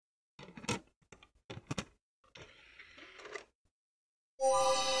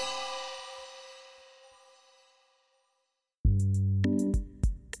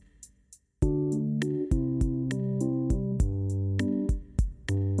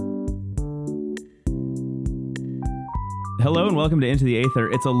Hello and welcome to Into the Aether.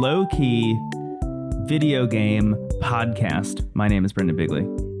 It's a low-key video game podcast. My name is Brendan Bigley.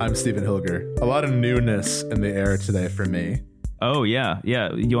 I'm Stephen Hilger. A lot of newness in the air today for me. Oh yeah.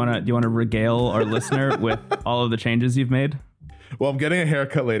 You wanna regale our listener with all of the changes you've made? Well, I'm getting a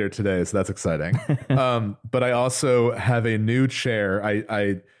haircut later today, so that's exciting. But I also have a new chair.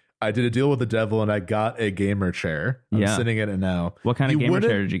 I did a deal with the devil and I got a gamer chair. I'm sitting in it now. What kind of gamer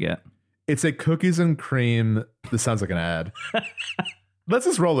chair did you get? It's a cookies and cream. This sounds like an ad. Let's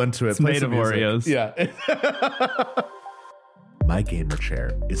just roll into it. It's made of Oreos. Yeah. My gamer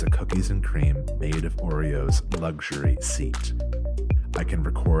chair is a cookies and cream made of Oreos luxury seat. I can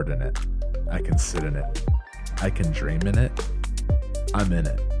record in it. I can sit in it. I can dream in it. I'm in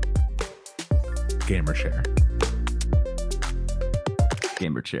it. Gamer chair.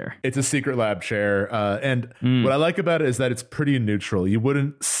 Gamer chair. It's a secret lab chair. And what I like about it is that it's pretty neutral. You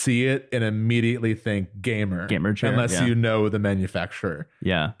wouldn't see it and immediately think gamer chair unless you know the manufacturer.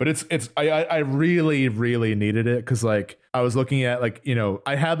 Yeah. But I really, really needed it because like I was looking at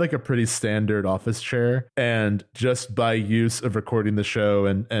I had like a pretty standard office chair, and just by use of recording the show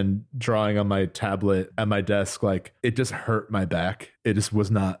and drawing on my tablet at my desk, like it just hurt my back. It just was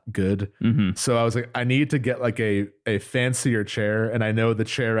not good. Mm-hmm. So I was like, I need to get like a fancier chair, and I know the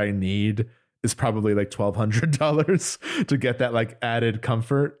chair I need is probably like $1,200 to get that like added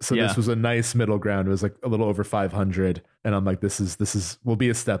comfort. So this was a nice middle ground. It was like a little over 500, and I'm like, this will be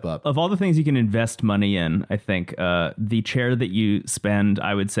a step up. Of all the things you can invest money in, I think the chair that you spend,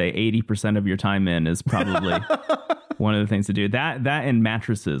 I would say 80% of your time in is probably one of the things to do. That and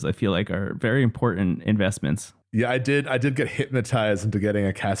mattresses, I feel like, are very important investments. Yeah, I did get hypnotized into getting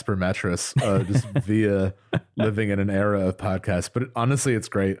a Casper mattress just via living in an era of podcasts. But honestly, it's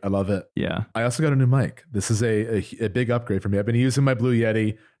great. I love it. Yeah. I also got a new mic. This is a big upgrade for me. I've been using my Blue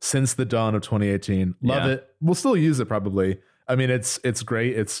Yeti since the dawn of 2018. Love it. We'll still use it probably. I mean, it's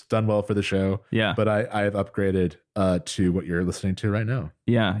great. It's done well for the show. Yeah. But I have upgraded to what you're listening to right now.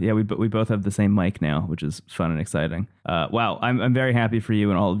 Yeah. We both have the same mic now, which is fun and exciting. Wow. I'm very happy for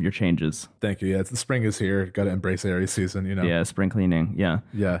you and all of your changes. Thank you. Yeah. The spring is here. Got to embrace Aries season, you know? Yeah. Spring cleaning. Yeah.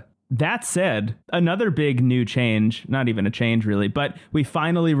 Yeah. That said, another big new change, not even a change really, but we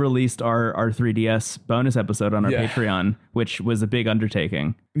finally released our 3DS bonus episode on our Patreon, which was a big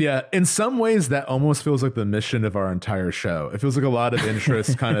undertaking. Yeah, in some ways that almost feels like the mission of our entire show. It feels like a lot of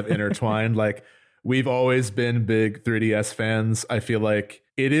interests kind of intertwined. Like we've always been big 3DS fans. I feel like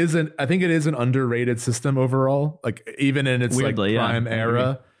I think it is an underrated system overall, like even in its weirdly, like prime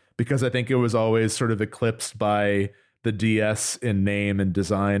era, because I think it was always sort of eclipsed by the DS in name and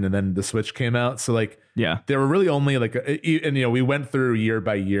design, and then the Switch came out. So like, there were really only like, we went through year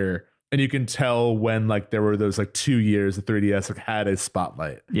by year, and you can tell when like there were those like 2 years the 3DS like had a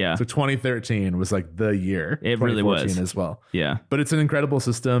spotlight. Yeah. So 2013 was like the year. It really was as well. Yeah. But it's an incredible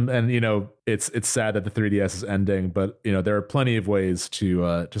system, and it's sad that the 3DS is ending, but there are plenty of ways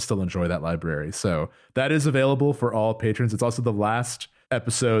to still enjoy that library. So that is available for all patrons. It's also the last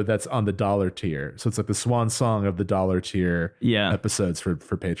episode that's on the $1 tier, so it's like the swan song of the $1 tier episodes for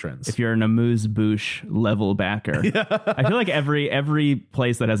patrons. If you're an amuse-bouche level backer. I feel like every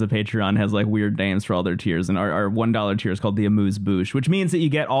place that has a Patreon has like weird names for all their tiers, and our $1 tier is called the amuse-bouche, which means that you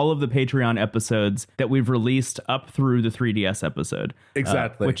get all of the Patreon episodes that we've released up through the 3DS episode.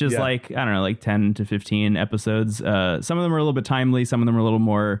 Exactly. Which is like, I don't know, like 10 to 15 episodes. Some of them are a little bit timely, some of them are a little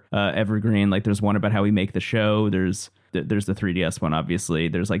more evergreen. Like there's one about how we make the show, there's the 3DS one, obviously.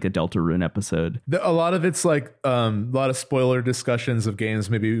 There's like a Deltarune episode. A lot of it's like a lot of spoiler discussions of games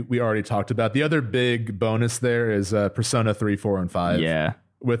maybe we already talked about. The other big bonus there is Persona 3, 4, and 5. Yeah.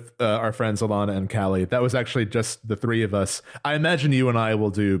 With our friends Alana and Callie. That was actually just the three of us. I imagine you and I will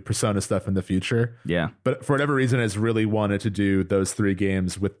do Persona stuff in the future. Yeah. But for whatever reason, I just really wanted to do those 3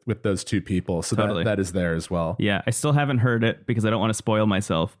 games with those 2 people. So that is there as well. Yeah. I still haven't heard it because I don't want to spoil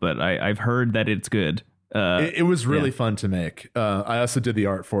myself, but I've heard that it's good. It was really fun to make. I also did the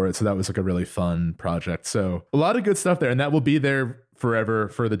art for it, so that was like a really fun project. So a lot of good stuff there, and that will be there forever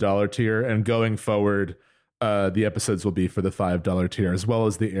for the $1 tier. And going forward, the episodes will be for the $5 tier, as well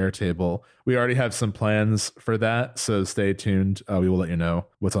as the Airtable. We already have some plans for that, so stay tuned. We will let you know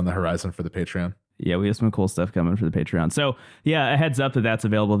what's on the horizon for the Patreon. Yeah, we have some cool stuff coming for the Patreon. So yeah, a heads up that's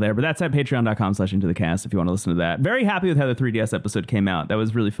available there. But that's at patreon.com/intothecast if you want to listen to that. Very happy with how the 3DS episode came out. That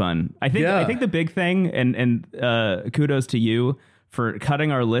was really fun. I think the big thing, and kudos to you for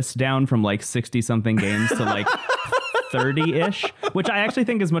cutting our list down from like 60 something games to like 30-ish, which I actually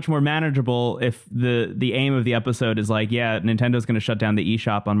think is much more manageable if the aim of the episode is like, yeah, Nintendo's going to shut down the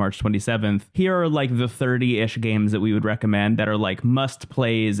eShop on March 27th. Here are like the 30-ish games that we would recommend that are like must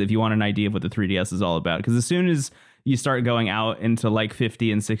plays if you want an idea of what the 3DS is all about. Because as soon as you start going out into like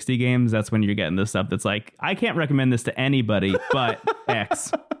 50 and 60 games, that's when you're getting this stuff that's like, I can't recommend this to anybody but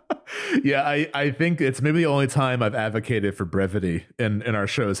X. Yeah, I think it's maybe the only time I've advocated for brevity in our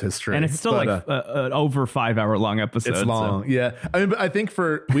show's history. And it's still an over 5 hour long episode. It's long. So. Yeah. I mean, but I think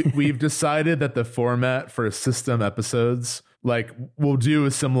we've decided that the format for system episodes, like we'll do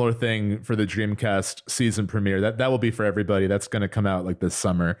a similar thing for the Dreamcast season premiere. That will be for everybody. That's going to come out like this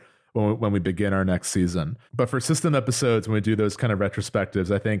summer when we begin our next season. But for system episodes, when we do those kind of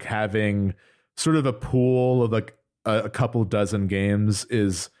retrospectives, I think having sort of a pool of like a couple dozen games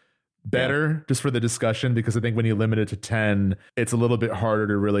is better just for the discussion, because I think when you limit it to 10, it's a little bit harder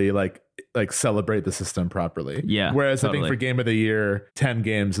to really like celebrate the system properly. Yeah. Whereas totally. I think for Game of the Year, 10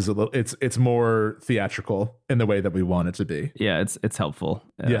 games is a little, it's more theatrical in the way that we want it to be. Yeah, it's helpful.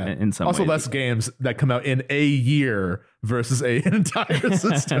 In some also ways. Less games that come out in a year versus an entire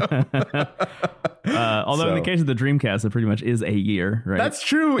system. Although in the case of the Dreamcast, it pretty much is a year, right? That's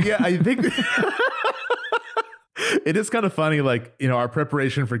true. Yeah, I think it is kind of funny, like, you know, our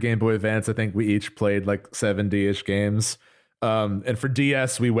preparation for Game Boy Advance, I think we each played like 70-ish games. And for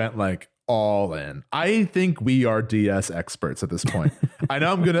DS, we went like all in. I think we are DS experts at this point. I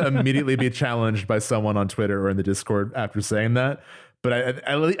know I'm going to immediately be challenged by someone on Twitter or in the Discord after saying that. But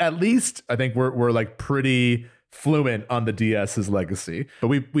at least I think we're like pretty fluent on the DS's legacy. But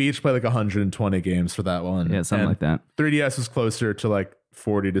we each play like 120 games for that one. Yeah, something like that. 3DS was closer to like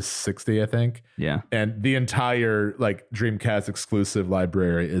 40 to 60, I think. Yeah. And the entire like Dreamcast exclusive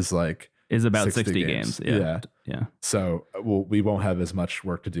library is about 60 games. Yeah. So we won't have as much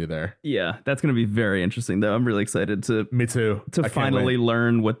work to do there. Yeah, that's going to be very interesting, though. I'm really excited to. Me too. To finally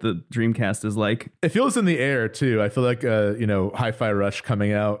learn what the Dreamcast is like. It feels in the air too. I feel like Hi-Fi Rush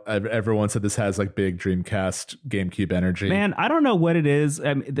coming out. Everyone said this has like big Dreamcast GameCube energy. Man, I don't know what it is.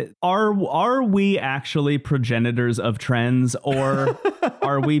 I mean, are we actually progenitors of trends, or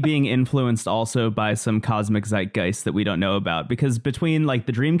are we being influenced also by some cosmic zeitgeist that we don't know about? Because between like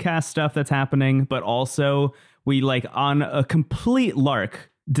the Dreamcast stuff that's happening, but also we like on a complete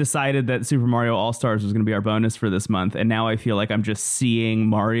lark decided that Super Mario All-Stars was going to be our bonus for this month, and now I feel like I'm just seeing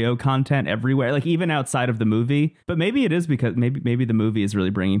Mario content everywhere, like even outside of the movie. But maybe it is because maybe the movie is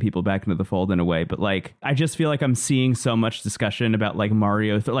really bringing people back into the fold in a way. But like I just feel like I'm seeing so much discussion about like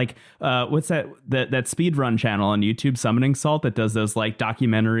Mario, what's that speedrun channel on YouTube, Summoning Salt, that does those like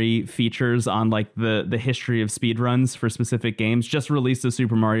documentary features on like the history of speedruns for specific games, just released a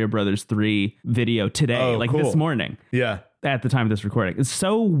Super Mario Brothers 3 video today, cool. This morning. Yeah. At the time of this recording. It's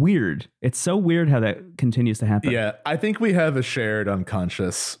so weird. It's so weird how that continues to happen. Yeah, I think we have a shared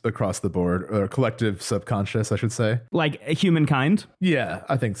unconscious across the board, or collective subconscious, I should say. Like humankind? Yeah,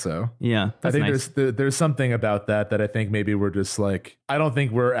 I think so. Yeah, I think nice. there's something about that I think maybe we're just like, I don't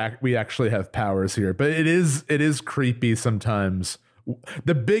think we actually have powers here, but it is creepy sometimes.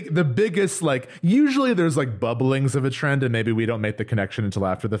 The biggest, like, usually there's like bubblings of a trend and maybe we don't make the connection until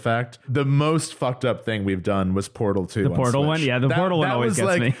after the fact. The most fucked up thing we've done was Portal 2. The Portal one? Yeah, the Portal one always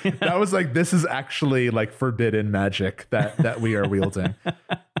gets me. That was like, this is actually like forbidden magic that we are wielding.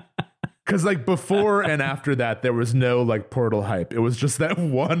 Because like before and after that, there was no like Portal hype. It was just that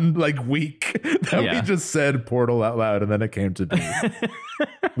one like week that we just said Portal out loud, and then it came to be.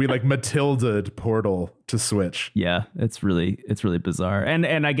 We like Matilda'd Portal to Switch. Yeah, it's really bizarre.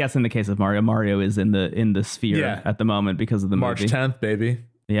 And I guess in the case of Mario is in the sphere at the moment because of the March movie. 10th, baby.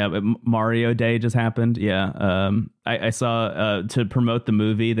 Yeah, but Mario Day just happened. Yeah, I saw to promote the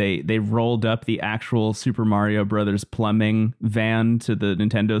movie, they rolled up the actual Super Mario Brothers plumbing van to the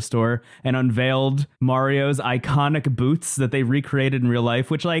Nintendo store and unveiled Mario's iconic boots that they recreated in real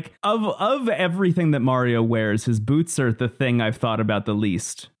life. Which, like, of everything that Mario wears, his boots are the thing I've thought about the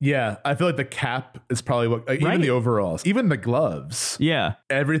least. Yeah, I feel like the cap is probably what, even the overalls, even the gloves. Yeah,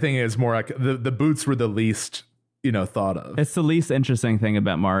 everything is more like the boots were the least thought of. It's the least interesting thing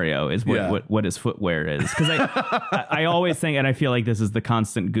about Mario is what his footwear is. Because I always think, and I feel like this is the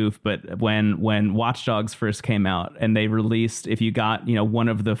constant goof, but when Watch Dogs first came out and they released, if you got one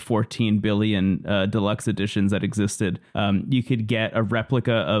of the 14 billion deluxe editions that existed, you could get a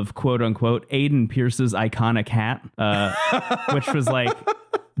replica of quote unquote Aiden Pierce's iconic hat, which was like,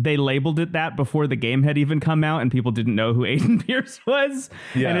 they labeled it that before the game had even come out, and people didn't know who Aiden Pierce was.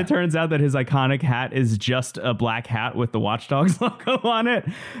 Yeah. And it turns out that his iconic hat is just a black hat with the Watch Dogs logo on it.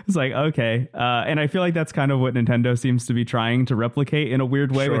 It's like, okay. And I feel like that's kind of what Nintendo seems to be trying to replicate in a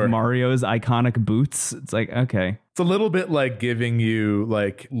weird way with Mario's iconic boots. It's like, okay. It's a little bit like giving you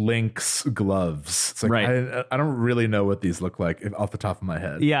like Link's gloves. It's like, right. I don't really know what these look like off the top of my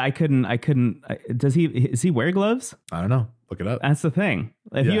head. Yeah, I couldn't. Does he wear gloves? I don't know. Look it up. That's the thing.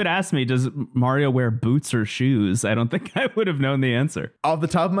 If you had asked me, does Mario wear boots or shoes? I don't think I would have known the answer. Off the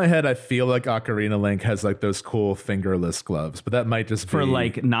top of my head, I feel like Ocarina Link has like those cool fingerless gloves, but that might just for be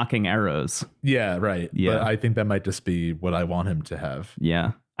like knocking arrows. Yeah, right. Yeah. But I think that might just be what I want him to have.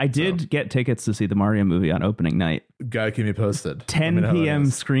 Yeah. I did get tickets to see the Mario movie on opening night. Gotta keep me posted. 10 p.m.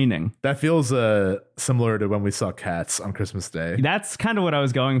 screening. That feels similar to when we saw Cats on Christmas Day. That's kind of what I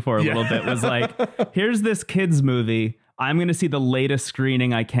was going for a little bit. Was like, here's this kids movie. I'm going to see the latest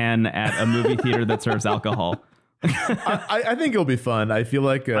screening I can at a movie theater that serves alcohol. I think it'll be fun. I feel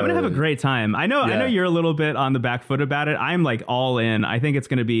like I'm gonna have a great time. I know you're a little bit on the back foot about it. I'm like all in. I think it's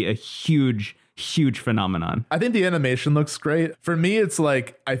going to be a huge phenomenon. I think the animation looks great. For me, it's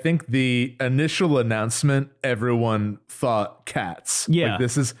like, I think the initial announcement, everyone thought Cats. Yeah. Like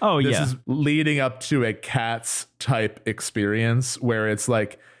this is leading up to a Cats type experience where it's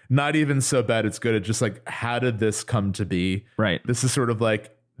like not even so bad it's good. It's just like, how did this come to be? Right. This is sort of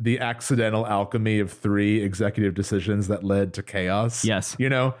like the accidental alchemy of 3 executive decisions that led to chaos. Yes. You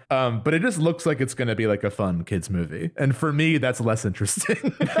know? But it just looks like it's going to be like a fun kids movie. And for me, that's less interesting.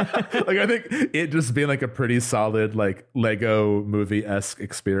 Like, I think it just being like a pretty solid, like Lego movie-esque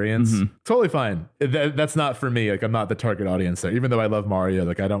experience. Mm-hmm. Totally fine. That's not for me. Like, I'm not the target audience there. Even though I love Mario,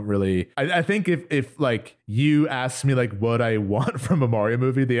 like, I don't really... I think if like you asked me like what I want from a Mario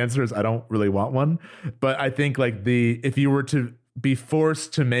movie, the answer is I don't really want one. But I think like if you were to be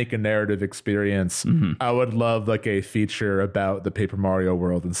forced to make a narrative experience, I would love like a feature about the Paper Mario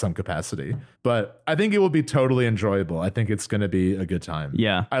world in some capacity. But I think it will be totally enjoyable. I think it's going to be a good time.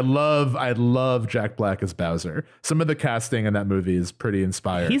 Yeah. I love Jack Black as Bowser. Some of the casting in that movie is pretty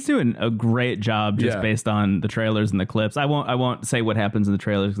inspired. He's doing a great job just based on the trailers and the clips. I won't say what happens in the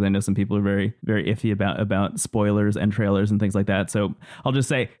trailers because I know some people are very, very iffy about spoilers and trailers and things like that. So I'll just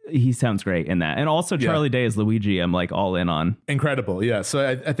say he sounds great in that. And also Charlie Day as Luigi, I'm like all in on. Incredible. Yeah. So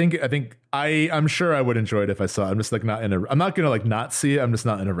I think I'm sure I would enjoy it if I saw it. I'm just like I'm not going to like not see it. I'm just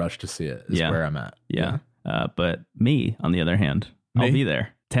not in a rush to see it is where I'm at. Yeah. But me, on the other hand, I'll be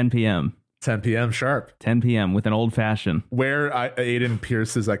there 10 p.m. 10 p.m. sharp. 10 p.m. with an old fashioned. Wear Aiden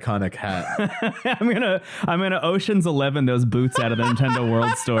Pierce's iconic hat. I'm gonna Ocean's 11 those boots out of the Nintendo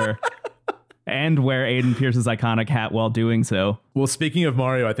World Store. And wear Aiden Pierce's iconic hat while doing so. Well, speaking of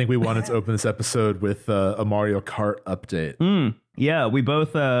Mario, I think we wanted to open this episode with a Mario Kart update. Yeah, we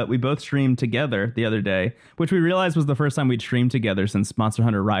both streamed together the other day, which we realized was the first time we'd streamed together since Monster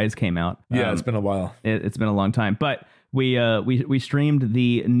Hunter Rise came out. Yeah, it's been a while. It's been a long time, but we streamed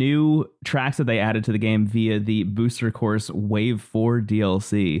the new tracks that they added to the game via the Booster Course Wave 4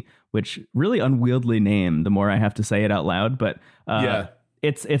 DLC, which really unwieldy name. The more I have to say it out loud, but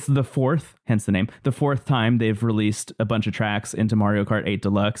It's the fourth, hence the name, the fourth time they've released a bunch of tracks into Mario Kart 8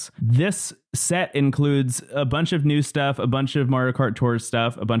 Deluxe. This set includes a bunch of new stuff, a bunch of Mario Kart Tour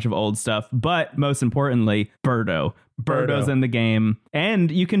stuff, a bunch of old stuff, but most importantly, Birdo. Birdo's in the game, and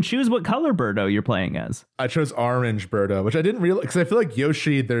you can choose what color Birdo you're playing as. I chose orange Birdo, which I didn't realize, because I feel like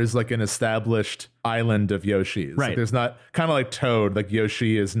Yoshi, there's like an established island of Yoshis. Right. Like there's not, kind of like Toad, like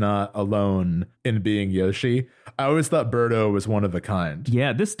Yoshi is not alone in being Yoshi. I always thought Birdo was one of a kind.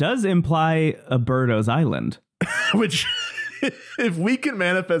 Yeah, this does imply a Birdo's Island. Which... if we can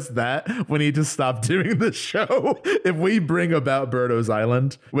manifest that, we need to stop doing this show. If we bring about Birdo's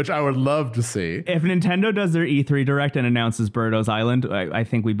Island, which I would love to see. If Nintendo does their E3 Direct and announces Birdo's Island, I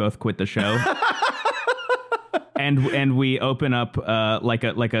think we both quit the show. And we open up like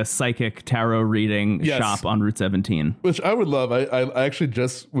a psychic tarot reading shop on Route 17. Which I would love. I actually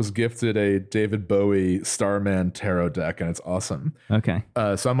just was gifted a David Bowie Starman tarot deck, and it's awesome. Okay.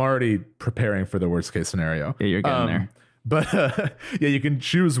 So I'm already preparing for the worst case scenario. Yeah, you're getting there. But yeah, you can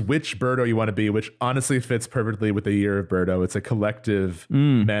choose which Birdo you want to be, which honestly fits perfectly with the year of Birdo. It's a collective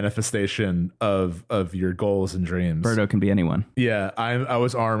manifestation of your goals and dreams. Birdo can be anyone. Yeah, I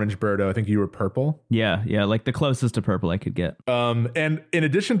was orange Birdo. I think you were purple. Yeah, like the closest to purple I could get. And in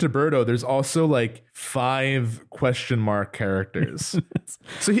addition to Birdo, there's also like 5 question mark characters.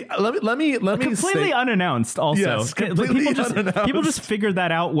 So let me completely say, unannounced. Also, yes, completely unannounced. People just figured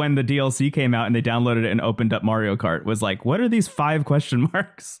that out when the DLC came out and they downloaded it and opened up Mario Kart. Was like, what are these 5 question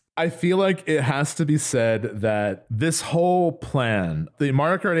marks? I feel like it has to be said that this whole plan, the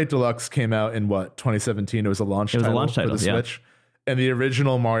Mario Kart 8 Deluxe came out in 2017. It was a launch title for the Switch. And the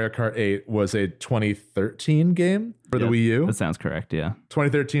original Mario Kart 8 was a 2013 game for the Wii U. That sounds correct, yeah.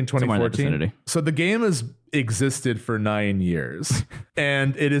 2013, 2014. So the game has existed for 9 years.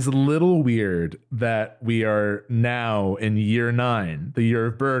 And it is a little weird that we are now in year 9, the year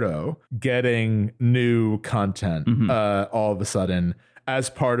of Birdo, getting new content all of a sudden. as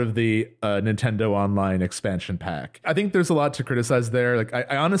part of the Nintendo Online expansion pack. I think there's a lot to criticize there. Like,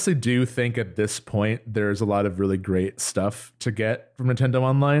 I honestly do think at this point there's a lot of really great stuff to get from Nintendo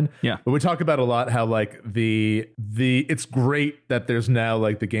Online. Yeah. But we talk about a lot how like the it's great that there's now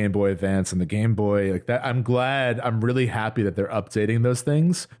like the Game Boy Advance and the Game Boy like that. I'm really happy that they're updating those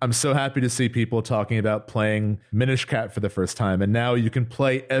things. I'm so happy to see people talking about playing Minish Cap for the first time, and now you can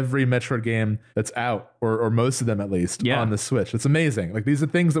play every Metroid game that's out, or most of them at least, on the Switch. It's amazing. Like, these are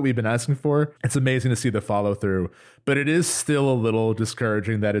things that we've been asking for. It's amazing to see the follow through, but it is still a little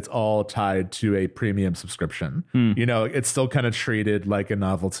discouraging that it's all tied to a premium subscription. You know, it's still kind of treated like a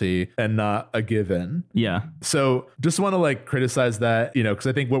novelty and not a given. Yeah. So just want to like criticize that, you know, because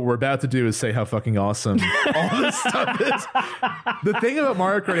I think what we're about to do is say how fucking awesome all this stuff is. The thing about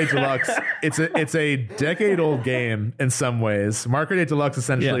Mario Kart 8 Deluxe, it's a decade old game in some ways. Mario Kart 8 Deluxe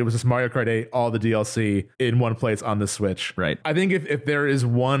essentially was just Mario Kart 8, all the DLC in one place on the Switch. Right. I think if there is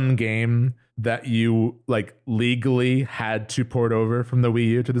one game that you like legally had to port over from the Wii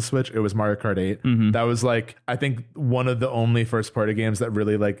U to the Switch, it was Mario Kart 8. That was like, I think one of the only first party games that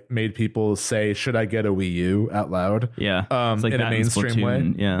really like made people say, should I get a Wii U out loud? Yeah. It's like in a mainstream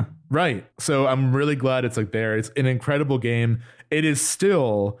way. Yeah. Right. So I'm really glad it's like there. It's an incredible game. It is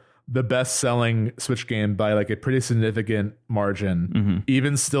still the best selling Switch game by like a pretty significant margin,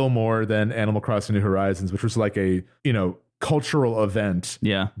 even still more than Animal Crossing New Horizons, which was like a, you know, cultural event.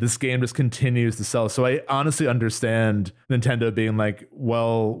 Yeah. This game just continues to sell. So I honestly understand Nintendo being like,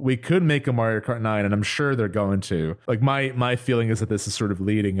 well, we could make a Mario Kart 9, and I'm sure they're going to. Like, my feeling is that this is sort of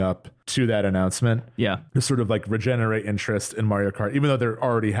leading up to that announcement. Yeah. To sort of like regenerate interest in Mario Kart, even though there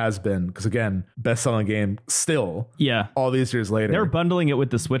already has been, because again, best-selling game still. Yeah. All these years later. They were bundling it with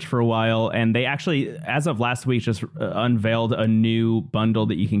the Switch for a while, and they actually, as of last week, just unveiled a new bundle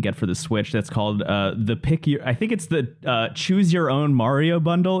that you can get for the Switch that's called I think it's the Choose Your Own Mario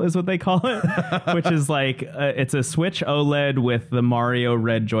bundle is what they call it, which is like it's a Switch OLED with the Mario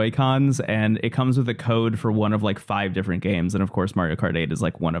red Joy-Cons, and it comes with a code for one of like 5 different games, and of course Mario Kart 8 is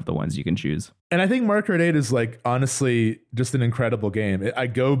like one of the ones you can choose. And I think Mario Kart 8 is like honestly just an incredible game. I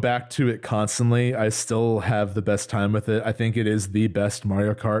go back to it constantly. I still have the best time with it. I think it is the best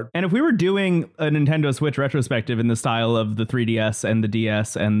Mario Kart. And if we were doing a Nintendo Switch retrospective in the style of the 3DS and the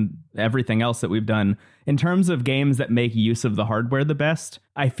DS and everything else that we've done, in terms of games that make use of the hardware the best,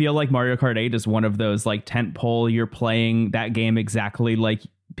 I feel like Mario Kart 8 is one of those like tentpole, you're playing that game exactly like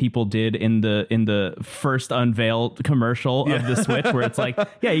people did in the first unveiled commercial of the Switch, where it's like,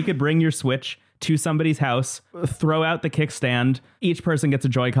 yeah, you could bring your Switch to somebody's house, throw out the kickstand, each person gets a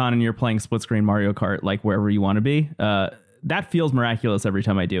Joy-Con, and you're playing split screen Mario Kart like wherever you want to be. That feels miraculous every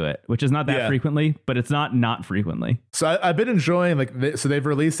time I do it, which is not that frequently, but it's not frequently. So I've been enjoying so they've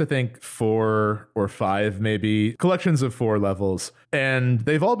released, I think, 4 or 5 maybe collections of 4 levels, and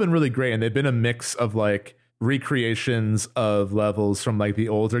they've all been really great. And they've been a mix of like recreations of levels from like the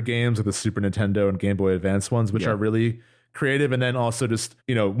older games of the Super Nintendo and Game Boy Advance ones, which are really creative, and then also just,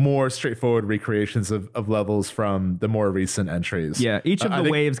 you know, more straightforward recreations of levels from the more recent entries. Yeah, each of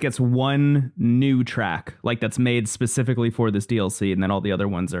the waves gets one new track like that's made specifically for this DLC, and then all the other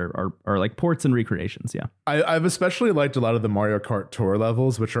ones are like ports and recreations. Yeah, I've especially liked a lot of the Mario Kart Tour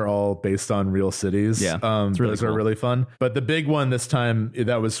levels, which are all based on real cities. Yeah, it's really those cool. Are really fun. But the big one this time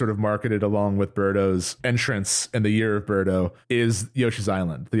that was sort of marketed along with Birdo's entrance in the year of Birdo is Yoshi's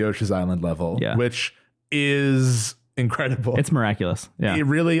Island, the Yoshi's Island level, which is incredible. It's miraculous. Yeah, it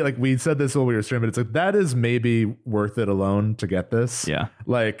really, like we said this while we were streaming, it's like that is maybe worth it alone to get this. Yeah,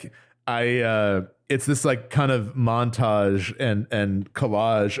 like it's this like kind of montage and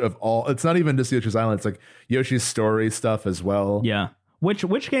collage of all. It's not even just Yoshi's Island. It's like Yoshi's story stuff as well. Yeah.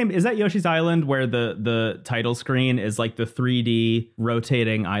 Which game is that? Yoshi's Island, where the title screen is like the 3D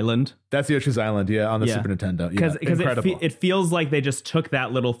rotating island. That's Yoshi's Island, on the Super Nintendo. Because it feels like they just took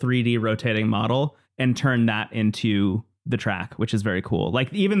that little 3D rotating model and turned that into the track, which is very cool.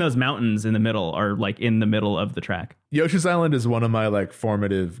 Like even those mountains in the middle are like in the middle of the track. Yoshi's Island is one of my like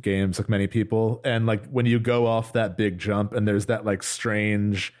formative games, like many people. And like when you go off that big jump and there's that like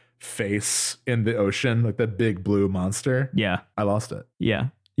strange face in the ocean, like that big blue monster. Yeah, I lost it. Yeah.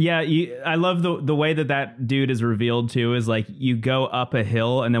 I love the way that dude is revealed too, is like you go up a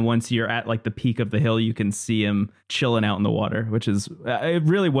hill, and then once you're at like the peak of the hill, you can see him chilling out in the water, which is it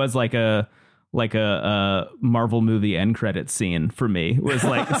really was like a Marvel movie end credit scene for me. It was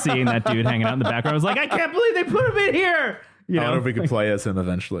like seeing that dude hanging out in the background. I was like, I can't believe they put him in here. I wonder if we could play as him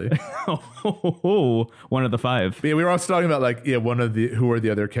eventually. One of the 5. But we were also talking about like, who are the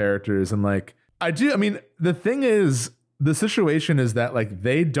other characters, and like I mean, the thing is, the situation is that like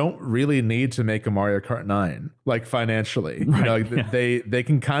they don't really need to make a Mario Kart 9 like financially. Right, you know, like they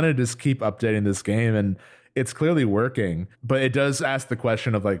can kind of just keep updating this game, and it's clearly working, but it does ask the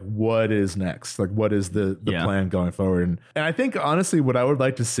question of like, what is next? Like, what is the plan going forward? And I think honestly, what I would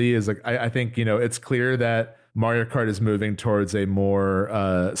like to see is like, I think, you know, it's clear that Mario Kart is moving towards a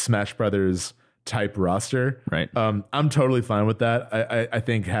more Smash Brothers type roster. Right. I'm totally fine with that. I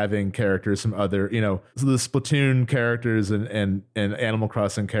think having characters from other, you know, so the Splatoon characters and Animal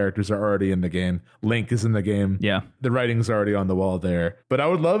Crossing characters are already in the game. Link is in the game. Yeah. The writing's already on the wall there. But I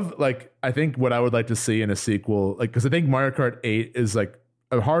would love, like, I think what I would like to see in a sequel, like, because I think Mario Kart 8 is like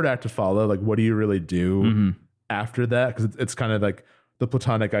a hard act to follow. Like, what do you really do after that? Because it's kind of like the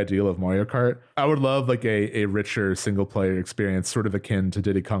platonic ideal of Mario Kart. I would love like a richer single player experience, sort of akin to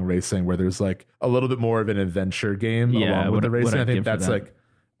Diddy Kong Racing, where there's like a little bit more of an adventure game along with the racing. I think that's like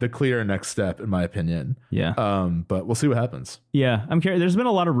the clear next step, in my opinion. Yeah. But we'll see what happens. Yeah, I'm curious. There's been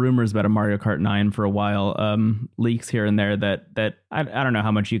a lot of rumors about a Mario Kart 9 for a while. Leaks here and there that I don't know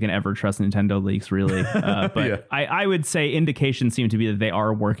how much you can ever trust Nintendo leaks, really. But I would say indications seem to be that they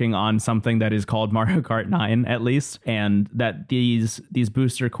are working on something that is called Mario Kart 9, at least, and that these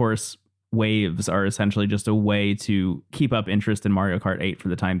booster course waves are essentially just a way to keep up interest in Mario Kart 8 for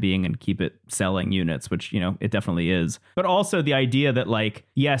the time being and keep it selling units, which, you know, it definitely is. But also the idea that, like,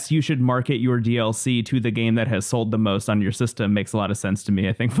 yes, you should market your DLC to the game that has sold the most on your system makes a lot of sense to me,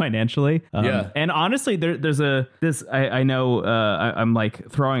 I think, financially. And honestly, there's I know I'm like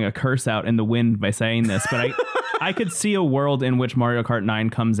throwing a curse out in the wind by saying this, but I could see a world in which Mario Kart 9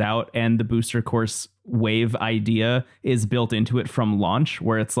 comes out and the booster course wave idea is built into it from launch,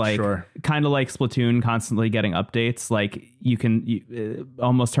 where it's like kind of like Splatoon constantly getting updates. Like you can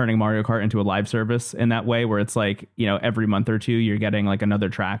almost turning Mario Kart into a live service in that way, where it's like, you know, every month or two you're getting like another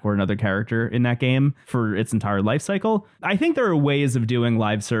track or another character in that game for its entire life cycle. I think there are ways of doing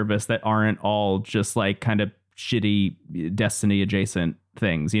live service that aren't all just like kind of shitty Destiny adjacent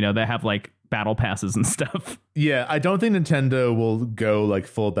things, you know, that have like battle passes and stuff. Yeah, I don't think Nintendo will go like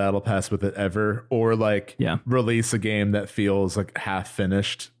full battle pass with it ever, or like release a game that feels like half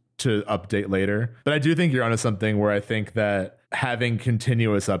finished to update later. But I do think you're onto something where I think that having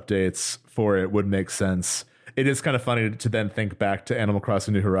continuous updates for it would make sense. It is kind of funny to then think back to Animal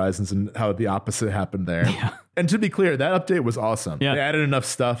Crossing New Horizons and how the opposite happened there. Yeah. And to be clear, that update was awesome. Yeah. They added enough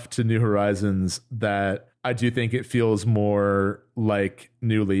stuff to New Horizons that I do think it feels more like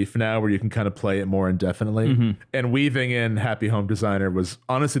New Leaf now, where you can kind of play it more indefinitely. And weaving in Happy Home Designer was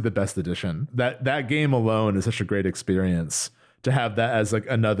honestly the best addition. That game alone is such a great experience. To have that as like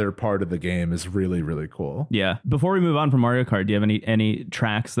another part of the game is really, really cool. Yeah. Before we move on from Mario Kart, do you have any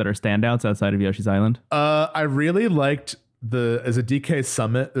tracks that are standouts outside of Yoshi's Island? I really liked as a DK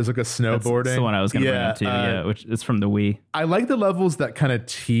Summit, there's like a snowboarding. That's the one I was going to bring up too. Which is from the Wii. I like the levels that kind of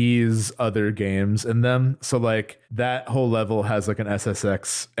tease other games in them. So like that whole level has like an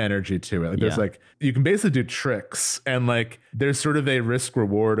SSX energy to it. Like there's like, you can basically do tricks, and like there's sort of a risk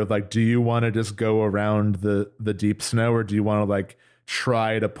reward of like, do you want to just go around the deep snow, or do you want to like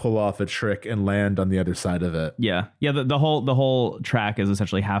try to pull off a trick and land on the other side of it? The whole track is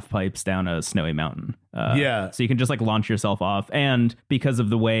essentially half pipes down a snowy mountain. So you can just like launch yourself off, and because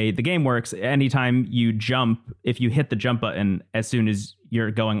of the way the game works, anytime you jump, if you hit the jump button as soon as you're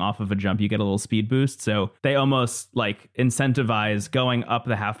going off of a jump, you get a little speed boost. So they almost like incentivize going up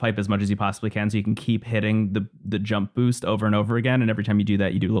the half pipe as much as you possibly can, so you can keep hitting the jump boost over and over again. And every time you do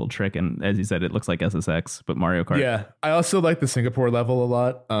that, you do a little trick. And as you said, it looks like SSX, but Mario Kart. Yeah. I also like the Singapore level a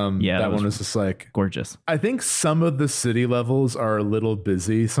lot. That one was just like gorgeous. I think some of the city levels are a little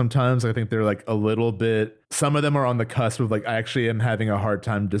busy sometimes. I think they're like a little bit, some of them are on the cusp of like, I actually am having a hard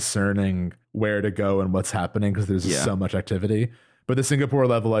time discerning where to go and what's happening because there's just so much activity. But the Singapore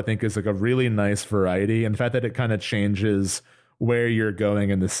level, I think, is like a really nice variety. And the fact that it kind of changes where you're going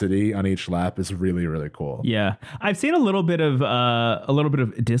in the city on each lap is really, really cool. Yeah, I've seen a little bit of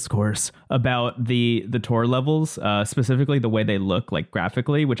discourse about the tour levels, specifically the way they look like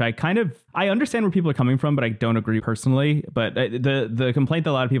graphically, which I understand where people are coming from, but I don't agree personally. But the complaint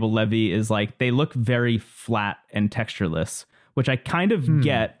that a lot of people levy is like they look very flat and textureless, which I kind of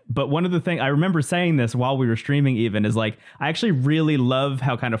get. But one of the things I remember saying this while we were streaming even is like, I actually really love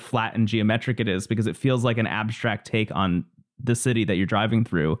how kind of flat and geometric it is, because it feels like an abstract take on the city that you're driving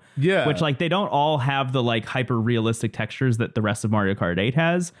through. Yeah. Which like they don't all have the like hyper realistic textures that the rest of Mario Kart 8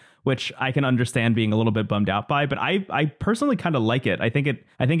 has, which I can understand being a little bit bummed out by, but I personally kind of like it. I think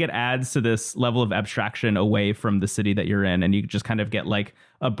it adds to this level of abstraction away from the city that you're in, and you just kind of get like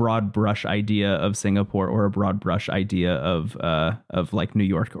a broad brush idea of Singapore or a broad brush idea of like New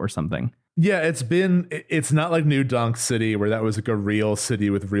York or something. Yeah, it's not like New Donk City where that was like a real city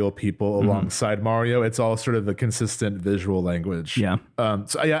with real people alongside Mario. It's all sort of a consistent visual language. Yeah.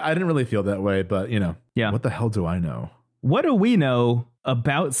 So yeah, I didn't really feel that way, but yeah. What the hell do I know? What do we know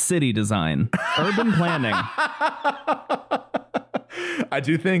about city design, urban planning? I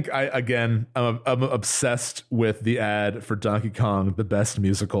do think I'm obsessed with the ad for Donkey Kong, the best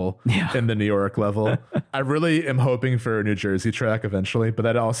musical in the New York level. I really am hoping for a New Jersey track eventually, but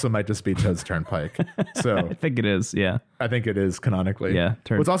that also might just be Toad's Turnpike. So I think it is. Yeah, I think it is canonically. Yeah.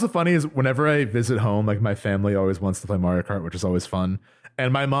 What's also funny is whenever I visit home, like my family always wants to play Mario Kart, which is always fun.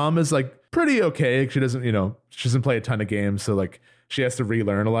 And my mom is like pretty okay. She doesn't play a ton of games. So like she has to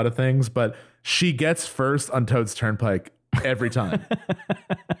relearn a lot of things, but she gets first on Toad's Turnpike every time.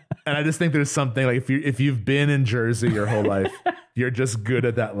 And I just think there's something like if you've been in Jersey your whole life, you're just good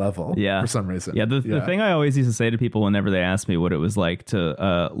at that level for some reason. Yeah, the thing I always used to say to people whenever they ask me what it was like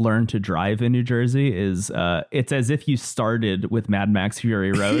to learn to drive in New Jersey is it's as if you started with Mad Max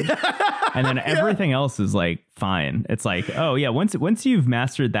Fury Road and then everything else is like fine. It's like, oh yeah, once you've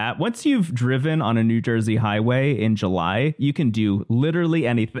mastered that, once you've driven on a New Jersey highway in July, you can do literally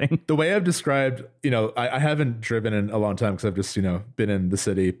anything. The way I've described, I haven't driven in a long time because I've just, been in the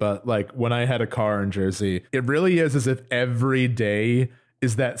city. But like when I had a car in Jersey, it really is as if every day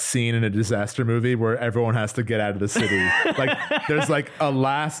is that scene in a disaster movie where everyone has to get out of the city. Like there's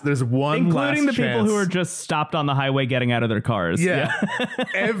one including the chance. People who are just stopped on the highway getting out of their cars. Yeah.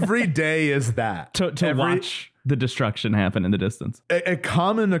 Every day is that. To watch the destruction happen in the distance. A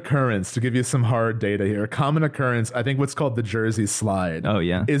common occurrence, to give you some hard data here, a common occurrence, I think what's called the Jersey Slide. Oh,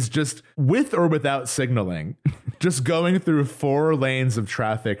 yeah. Is just with or without signaling, just going through 4 lanes of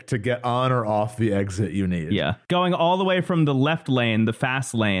traffic to get on or off the exit you need. Yeah. Going all the way from the left lane, the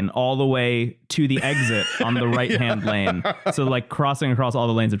fast lane, all the way to the exit on the right-hand lane. So like crossing across all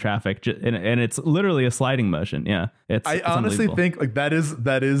the lanes of traffic. And it's literally a sliding motion. Yeah. I honestly think like that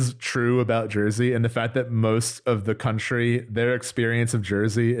is true about Jersey, and the fact that most of the country, their experience of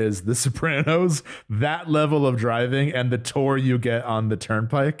Jersey is The Sopranos, that level of driving and the tour you get on the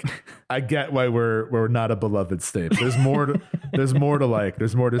turnpike. I get why we're not a beloved state. There's more to like.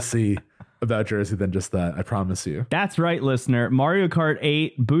 There's more to see about Jersey than just that. I promise you. That's right, listener. Mario Kart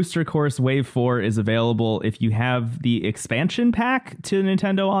 8 Booster Course Wave 4 is available if you have the expansion pack to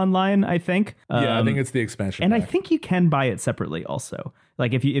Nintendo Online, I think. I think it's the expansion and pack. I think you can buy it separately also.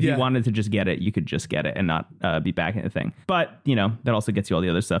 Like if you wanted to just get it, you could just get it and not be back in the thing. But, that also gets you all the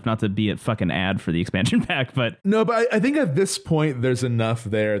other stuff. Not to be a fucking ad for the expansion pack, but... No, but I think at this point, there's enough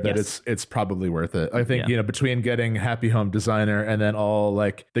there that it's probably worth it. I think, between getting Happy Home Designer and then all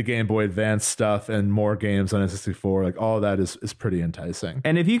like the Game Boy Advance stuff and more games on N64, like all that is pretty enticing.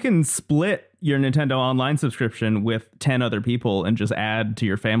 And if you can split your Nintendo Online subscription with 10 other people and just add to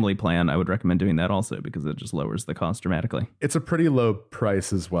your family plan, I would recommend doing that also because it just lowers the cost dramatically. It's a pretty low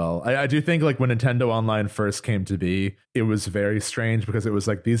price as well. I do think like when Nintendo Online first came to be, it was very strange because it was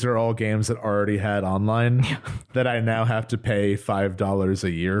like, these are all games that already had online that I now have to pay $5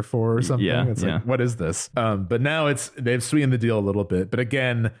 a year for or something. It's like, what is this? But now they've sweetened the deal a little bit. But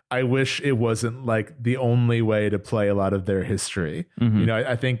again, I wish it wasn't like the only way to play a lot of their history. Mm-hmm.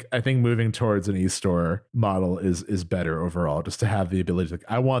 I think moving towards an e-store model is better overall, just to have the ability to,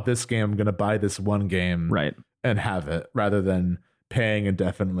 I want this game, I'm going to buy this one game right, and have it, rather than paying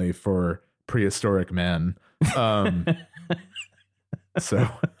indefinitely for Prehistoric Man. So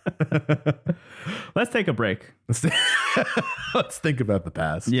let's take a break. Let's think about the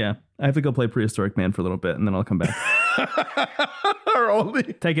past. Yeah, I have to go play Prehistoric Man for a little bit and then I'll come back.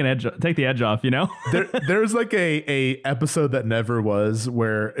 Take the edge off, There's like a episode that never was,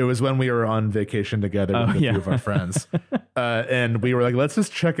 where it was when we were on vacation together with a few of our friends, and we were like, let's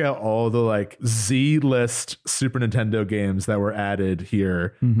just check out all the like Z-list Super Nintendo games that were added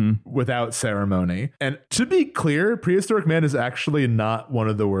here without ceremony. And to be clear, Prehistoric Man is actually not one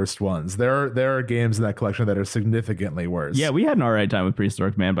of the worst ones. There are games in that collection that are significantly worse. Yeah, we had an alright time with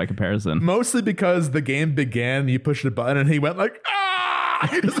Prehistoric Man by comparison. Mostly because the game began, you pushed a button and he went like, ah!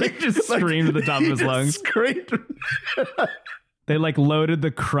 He just screamed at the top of his lungs. Screamed. They like loaded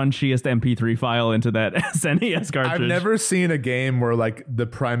the crunchiest MP3 file into that SNES cartridge. I've never seen a game where like the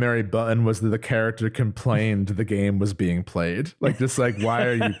primary button was that the character complained the game was being played. Like, just like, why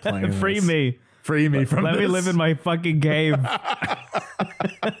are you playing Free this? me. Free me from Let this. me live in my fucking cave.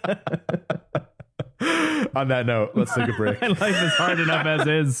 On that note, let's take a break. My life is hard enough as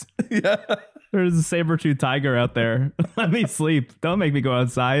is. Yeah. There's a saber-toothed tiger out there. Let me sleep. Don't make me go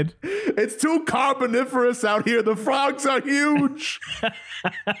outside. It's too carboniferous out here. The frogs are huge.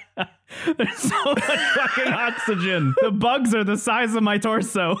 There's so much fucking oxygen. The bugs are the size of my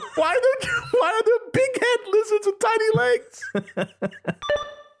torso. Why are there big head lizards with tiny legs?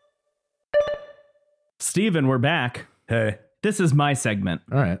 Steven, we're back. Hey. This is my segment.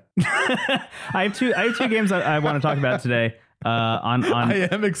 All right. I have two games I want to talk about today. I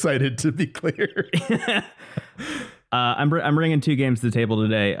am excited, to be clear. I'm bringing two games to the table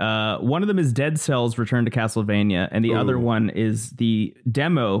today. One of them is Dead Cells Return to Castlevania, and the other one is the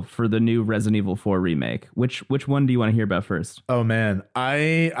demo for the new Resident Evil 4 remake. Which one do you want to hear about first? Oh man,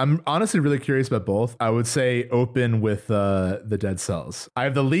 I'm honestly really curious about both. I would say open with the Dead Cells. I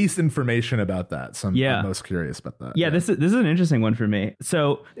have the least information about that, so I'm most curious about that. Yeah, this is an interesting one for me.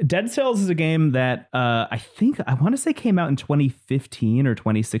 So Dead Cells is a game that I want to say came out in 2015 or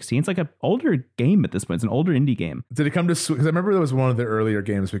 2016. It's like an older game at this point. It's an older indie game. Did it come to? Because I remember that was one of the earlier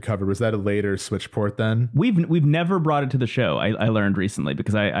games we covered. Was that a later Switch port then? We've never brought it to the show. I learned recently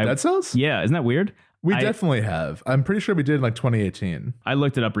because I Dead Cells? Yeah, isn't that weird? We definitely have. I'm pretty sure we did in like 2018. I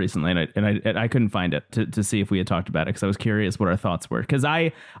looked it up recently and I couldn't find it to see if we had talked about it because I was curious what our thoughts were. Because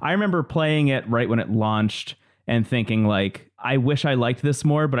I remember playing it right when it launched and thinking like, I wish I liked this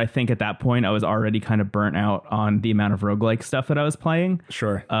more, but I think at that point I was already kind of burnt out on the amount of roguelike stuff that I was playing.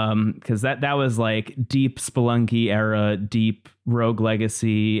 Sure. Because that was like deep Spelunky era, deep Rogue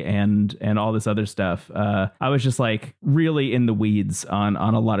Legacy and all this other stuff. I was just like really in the weeds on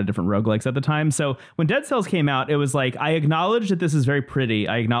a lot of different roguelikes at the time. So when Dead Cells came out, it was like, I acknowledge that this is very pretty.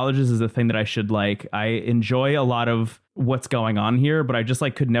 I acknowledge this is a thing that I should like. I enjoy a lot of what's going on here, but I just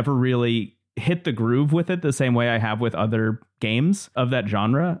like could never really hit the groove with it the same way I have with other games of that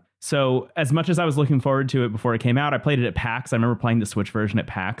genre. So as much as I was looking forward to it before it came out, I played it at PAX. I remember playing the Switch version at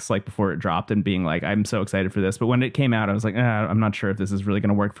PAX like before it dropped and being like, I'm so excited for this. But when it came out, I was like, I'm not sure if this is really going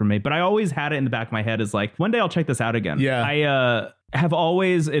to work for me. But I always had it in the back of my head as like, one day I'll check this out again. Yeah. I have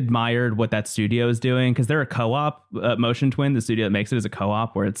always admired what that studio is doing because they're a co-op. Motion Twin, the studio that makes it, is a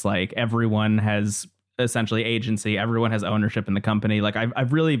co-op where it's like everyone has essentially agency, everyone has ownership in the company. Like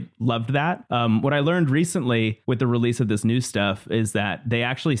I've really loved that. What I learned recently with the release of this new stuff is that they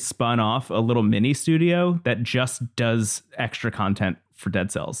actually spun off a little mini studio that just does extra content for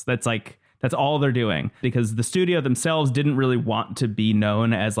Dead Cells. That's all they're doing because the studio themselves didn't really want to be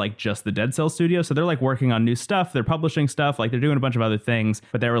known as like just the Dead Cells studio. So they're like working on new stuff. They're publishing stuff. Like they're doing a bunch of other things,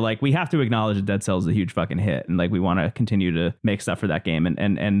 but they were like, we have to acknowledge that Dead Cells is a huge fucking hit. And like, we want to continue to make stuff for that game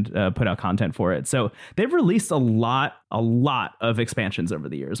and put out content for it. So they've released a lot of expansions over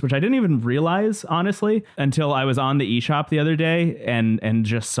the years, which I didn't even realize, honestly, until I was on the eShop the other day and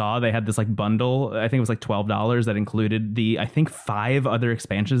just saw they had this like bundle. I think it was like $12 that included I think 5 other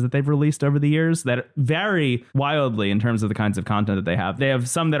expansions that they've released over the years that vary wildly in terms of the kinds of content that they have. They have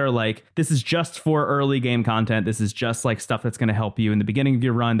some that are like, this is just for early game content. This is just like stuff that's going to help you in the beginning of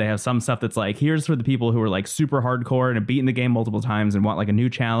your run. They have some stuff that's like, here's for the people who are like super hardcore and have beaten the game multiple times and want like a new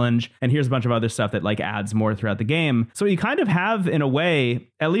challenge. And here's a bunch of other stuff that like adds more throughout the game. So you kind of have, in a way,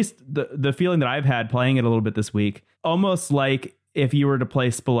 at least the feeling that I've had playing it a little bit this week, almost like if you were to play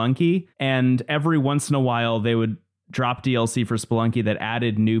Spelunky and every once in a while they would drop DLC for Spelunky that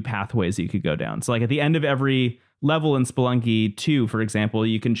added new pathways you could go down. So like at the end of every level in Spelunky 2, for example,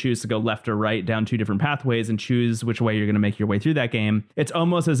 you can choose to go left or right down 2 different pathways and choose which way you're going to make your way through that game. It's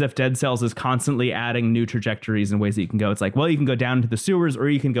almost as if Dead Cells is constantly adding new trajectories and ways that you can go. It's like, well, you can go down to the sewers, or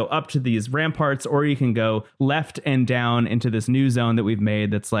you can go up to these ramparts, or you can go left and down into this new zone that we've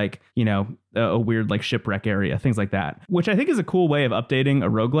made that's like, you know, a weird like shipwreck area, things like that, which I think is a cool way of updating a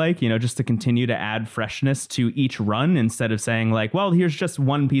roguelike, you know, just to continue to add freshness to each run instead of saying like, well, here's just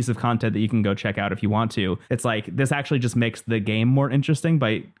one piece of content that you can go check out if you want to. It's like, this actually just makes the game more interesting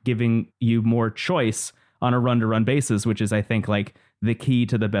by giving you more choice on a run-to-run basis, which is, I think, like the key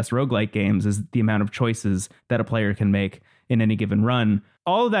to the best roguelike games is the amount of choices that a player can make in any given run.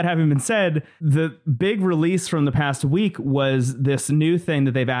 All of that having been said, the big release from the past week was this new thing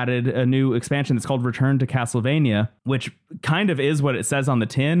that they've added, a new expansion that's called Return to Castlevania, which kind of is what it says on the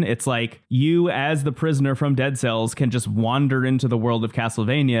tin. It's like you, as the prisoner from Dead Cells, can just wander into the world of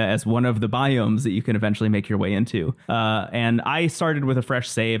Castlevania as one of the biomes that you can eventually make your way into. And I started with a fresh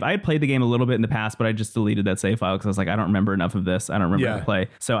save. I had played the game a little bit in the past, but I just deleted that save file because I was like, I don't remember enough of this. I don't remember how to play.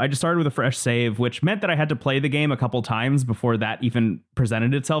 So I just started with a fresh save, which meant that I had to play the game a couple times before that even presented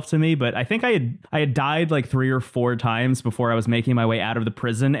itself to me. But I think I had died like 3 or 4 times before I was making my way out of the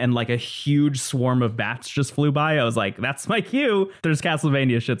prison, and like a huge swarm of bats just flew by. I was like, that's my cue. There's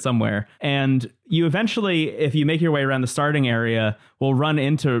Castlevania shit somewhere. And you eventually, if you make your way around the starting area, will run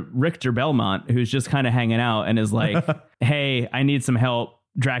into Richter Belmont, who's just kind of hanging out and is like, hey, I need some help.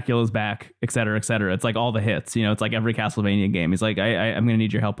 Dracula's back, et cetera, et cetera. It's like all the hits, you know, it's like every Castlevania game. He's like, I'm going to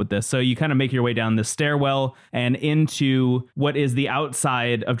need your help with this. So you kind of make your way down this stairwell and into what is the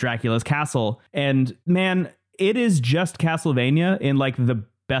outside of Dracula's castle. And man, it is just Castlevania in like the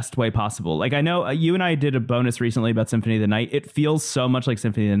best way possible. Like, I know you and I did a bonus recently about Symphony of the Night. It feels so much like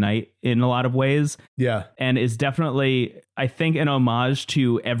Symphony of the Night in a lot of ways. Yeah. And is definitely, I think, an homage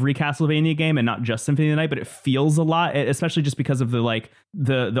to every Castlevania game and not just Symphony of the Night, but it feels a lot, especially just because of the like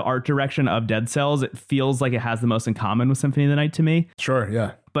the art direction of Dead Cells. It feels like it has the most in common with Symphony of the Night to me. Sure,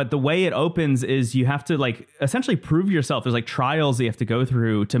 yeah. But the way it opens is you have to like essentially prove yourself. There's like trials you have to go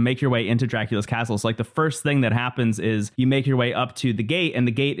through to make your way into Dracula's castle. So like the first thing that happens is you make your way up to the gate, and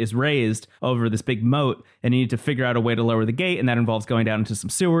the gate is raised over this big moat, and you need to figure out a way to lower the gate. And that involves going down into some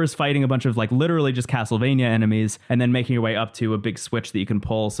sewers, fighting a bunch of like literally just Castlevania enemies, and then making your way up to a big switch that you can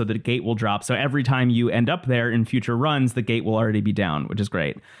pull so that the gate will drop. So every time you end up there in future runs, the gate will already be down, which is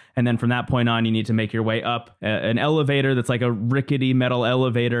great. And then from that point on, you need to make your way up an elevator that's like a rickety metal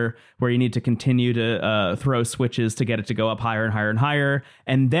elevator where you need to continue to throw switches to get it to go up higher and higher and higher.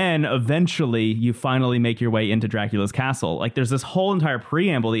 And then eventually you finally make your way into Dracula's castle. Like there's this whole entire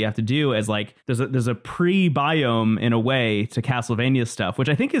preamble that you have to do as like there's a pre-biome in a way to Castlevania stuff, which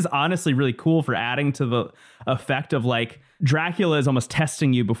I think is honestly really cool for adding to the effect of like Dracula is almost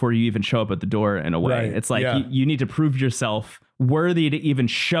testing you before you even show up at the door in a way. Right. It's like you need to prove yourself worthy to even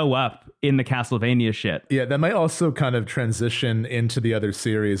show up in the Castlevania shit. Yeah, that might also kind of transition into the other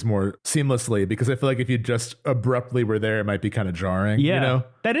series more seamlessly, because I feel like if you just abruptly were there, it might be kind of jarring. Yeah, you know?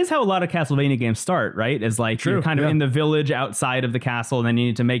 That is how a lot of Castlevania games start, right? Is like you're kind of in the village outside of the castle, and then you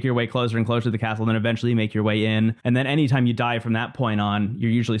need to make your way closer and closer to the castle, and then eventually make your way in. And then anytime you die from that point on,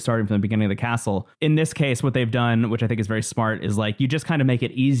 you're usually starting from the beginning of the castle. In this case, what they've done, which I think is very smart, is like you just kind of make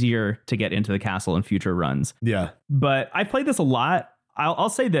it easier to get into the castle in future runs. Yeah. But I've played this a lot. I'll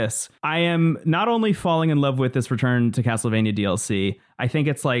say this. I am not only falling in love with this Return to Castlevania DLC, I think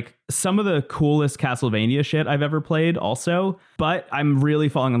it's like some of the coolest Castlevania shit I've ever played also, but I'm really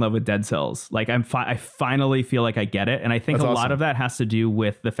falling in love with Dead Cells. Like I finally feel like I get it. And I think That's awesome. Lot of that has to do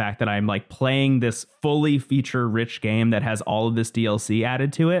with the fact that I'm like playing this fully feature rich game that has all of this DLC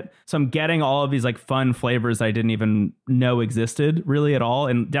added to it. So I'm getting all of these like fun flavors I didn't even know existed really at all,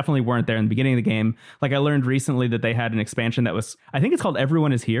 and definitely weren't there in the beginning of the game. Like I learned recently that they had an expansion that was, I think it's called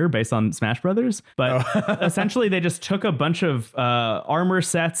Everyone Is Here, based on Smash Brothers. But essentially they just took a bunch of armor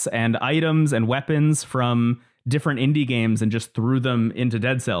sets and items and weapons from different indie games and just threw them into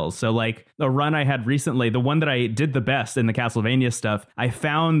Dead Cells. So like a run I had recently, the one that I did the best in the Castlevania stuff, I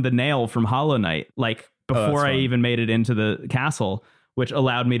found the nail from Hollow Knight like before I even made it into the castle, which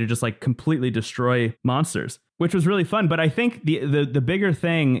allowed me to just like completely destroy monsters, which was really fun. But I think the bigger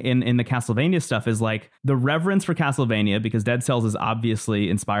thing in the Castlevania stuff is like the reverence for Castlevania, because Dead Cells is obviously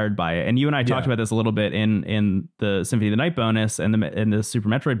inspired by it. And you and I talked about this a little bit in the Symphony of the Night bonus and the Super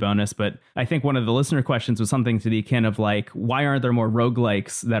Metroid bonus. But I think one of the listener questions was something to the akin of like, why aren't there more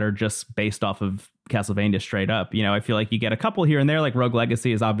roguelikes that are just based off of Castlevania straight up? You know, I feel like you get a couple here and there, like Rogue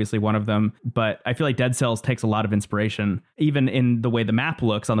Legacy is obviously one of them, but I feel like Dead Cells takes a lot of inspiration, even in the way the map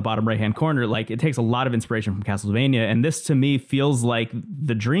looks on the bottom right hand corner. Like it takes a lot of inspiration from Castlevania, and this to me feels like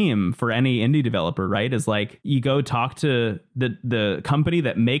the dream for any indie developer, right? Is like you go talk to the company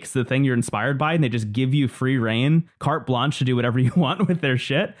that makes the thing you're inspired by, and they just give you free reign, carte blanche to do whatever you want with their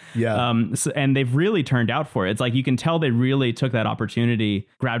shit. And they've really turned out for it. It's like you can tell they really took that opportunity,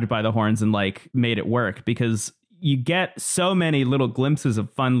 grabbed it by the horns, and like made it work, because you get so many little glimpses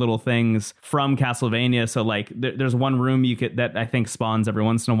of fun little things from Castlevania. So like there's one room that I think spawns every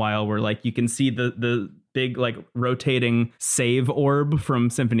once in a while where like you can see the big like rotating save orb from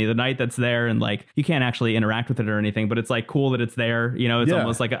Symphony of the Night that's there, and like you can't actually interact with it or anything, but it's like cool that it's there. You know, it's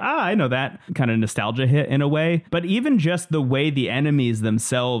almost like I know that kind of nostalgia hit in a way. But even just the way the enemies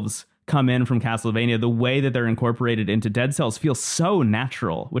themselves come in from Castlevania, the way that they're incorporated into Dead Cells feels so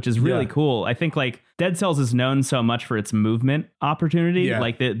natural, which is really cool. I think like Dead Cells is known so much for its movement opportunity,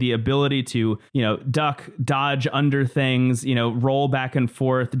 like the ability to, you know, duck, dodge under things, you know, roll back and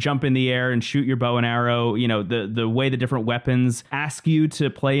forth, jump in the air and shoot your bow and arrow. You know, the way the different weapons ask you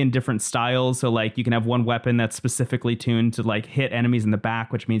to play in different styles. So like you can have one weapon that's specifically tuned to like hit enemies in the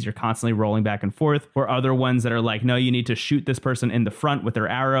back, which means you're constantly rolling back and forth, or other ones that are like, no, you need to shoot this person in the front with their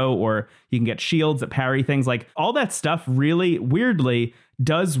arrow, or you can get shields that parry things. Like all that stuff really weirdly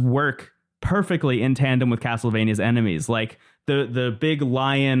does work perfectly in tandem with Castlevania's enemies. Like the big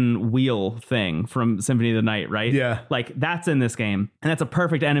lion wheel thing from Symphony of the Night, right? Yeah. Like that's in this game. And that's a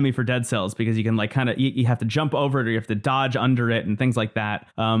perfect enemy for Dead Cells because you can like kind of, you have to jump over it or you have to dodge under it and things like that.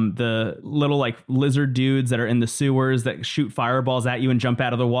 The little like lizard dudes that are in the sewers that shoot fireballs at you and jump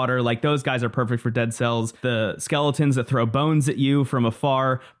out of the water, like those guys are perfect for Dead Cells. The skeletons that throw bones at you from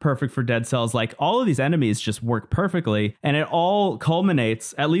afar, perfect for Dead Cells. Like all of these enemies just work perfectly. And it all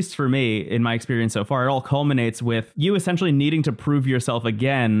culminates, at least for me, in my experience so far, it all culminates with you essentially needing to prove yourself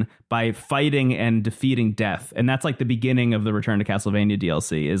again by fighting and defeating death. And that's like the beginning of the Return to Castlevania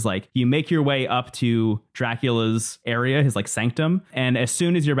DLC is like you make your way up to Dracula's area, his like sanctum. And as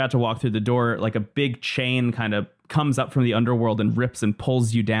soon as you're about to walk through the door, like a big chain kind of comes up from the underworld and rips and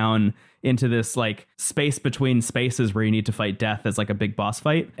pulls you down into this like space between spaces where you need to fight death as like a big boss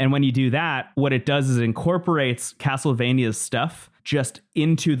fight. And when you do that, what it does is it incorporates Castlevania's stuff just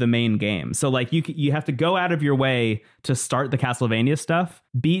into the main game. So like you have to go out of your way to start the Castlevania stuff,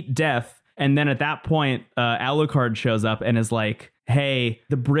 beat death, and then at that point, Alucard shows up and is like, hey,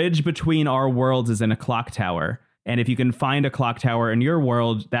 the bridge between our worlds is in a clock tower. And if you can find a clock tower in your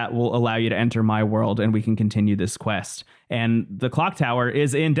world, that will allow you to enter my world and we can continue this quest. And the clock tower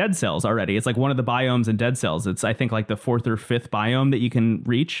is in Dead Cells already. It's like one of the biomes in Dead Cells. It's, I think, like the 4th or 5th biome that you can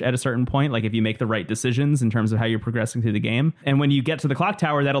reach at a certain point, like if you make the right decisions in terms of how you're progressing through the game. And when you get to the clock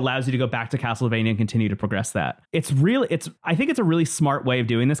tower, that allows you to go back to Castlevania and continue to progress that. I think it's a really smart way of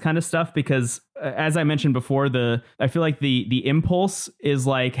doing this kind of stuff because as I mentioned before, I feel like the impulse is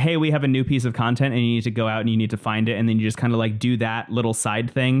like, hey, we have a new piece of content and you need to go out and you need to find it. And then you just kind of like do that little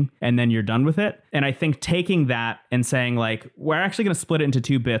side thing and then you're done with it. And I think taking that and saying like, we're actually going to split it into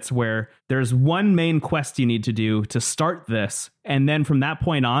 2 bits where there's one main quest you need to do to start this. And then from that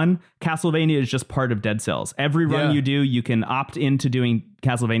point on, Castlevania is just part of Dead Cells. Every run you do, you can opt into doing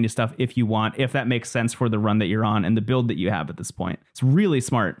Castlevania stuff if you want, if that makes sense for the run that you're on and the build that you have at this point. It's really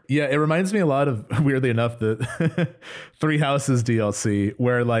smart. Yeah, it reminds me a lot of, weirdly enough, the Three Houses DLC,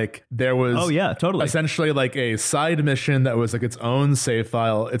 where like there was totally essentially like a side mission that was like its own save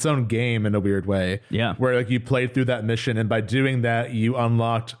file, its own game in a weird way. Yeah. Where like you played through that mission and by doing that, you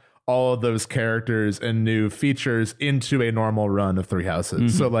unlocked all of those characters and new features into a normal run of Three Houses.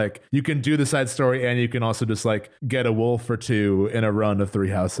 Mm-hmm. So like you can do the side story and you can also just like get a wolf or 2 in a run of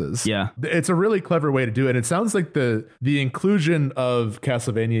Three Houses. Yeah. It's a really clever way to do it. It sounds like the inclusion of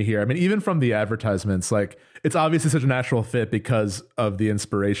Castlevania here, I mean, even from the advertisements, like it's obviously such a natural fit because of the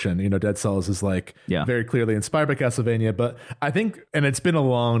inspiration. You know, Dead Cells is like very clearly inspired by Castlevania, but I think, and it's been a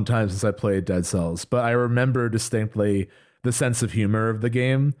long time since I played Dead Cells, but I remember distinctly the sense of humor of the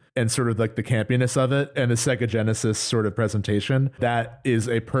game and sort of like the campiness of it and the Sega Genesis sort of presentation. That is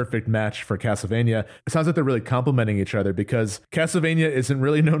a perfect match for Castlevania. It sounds like they're really complementing each other because Castlevania isn't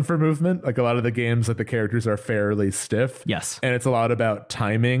really known for movement. Like a lot of the games, like the characters are fairly stiff. Yes. And it's a lot about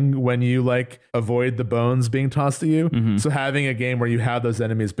timing when you like avoid the bones being tossed at you. Mm-hmm. So having a game where you have those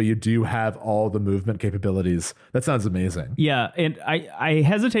enemies, but you do have all the movement capabilities, that sounds amazing. Yeah. And I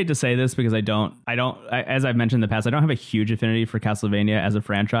hesitate to say this because I don't, as I've mentioned in the past, I don't have a huge affinity for Castlevania as a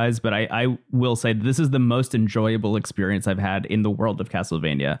franchise, but I will say this is the most enjoyable experience I've had in the world of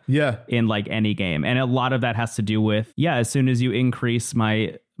Castlevania. Yeah. In like any game. And a lot of that has to do with, as soon as you increase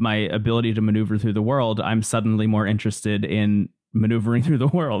my ability to maneuver through the world, I'm suddenly more interested in maneuvering through the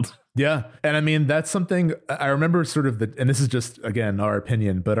world. Yeah. And I mean, that's something I remember sort of and this is just, again, our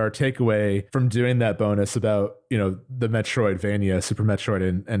opinion, but our takeaway from doing that bonus about, you know, the Metroidvania, Super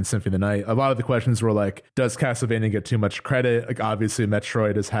Metroid and Symphony of the Night. A lot of the questions were like, does Castlevania get too much credit? Like, obviously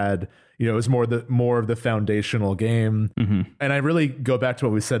Metroid has had, you know, it was more of the foundational game. Mm-hmm. And I really go back to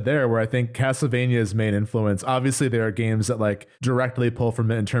what we said there, where I think Castlevania's main influence, obviously there are games that like directly pull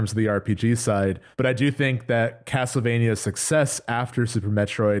from it in terms of the RPG side, but I do think that Castlevania's success after Super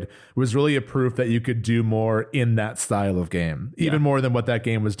Metroid was really a proof that you could do more in that style of game, even more than what that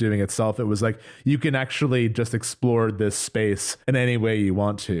game was doing itself. It was like, you can actually just explore this space in any way you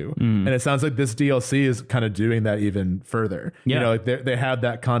want to. And it sounds like this DLC is kind of doing that even further. You know, like they have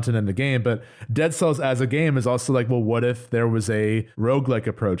that content in the game, but Dead Cells as a game is also like, well, what if there was a roguelike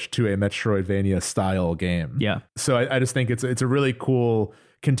approach to a Metroidvania style game? Yeah. So I just think it's a really cool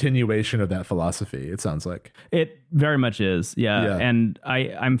continuation of that philosophy, it sounds like. It very much is. Yeah. And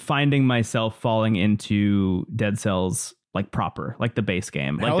I'm finding myself falling into Dead Cells like proper, like the base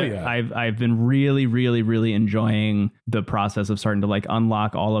game. Like I've been really, really, really enjoying the process of starting to like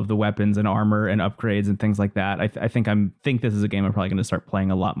unlock all of the weapons and armor and upgrades and things like that. I think this is a game I'm probably going to start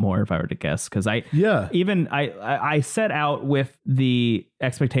playing a lot more if I were to guess, because I set out with the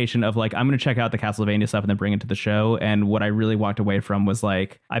expectation of like, I'm going to check out the Castlevania stuff and then bring it to the show. And what I really walked away from was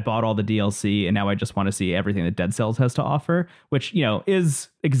like, I bought all the DLC and now I just want to see everything that Dead Cells has to offer, which, you know, is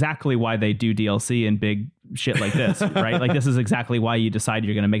exactly why they do DLC and big shit like this, right? Like, this is exactly why you decide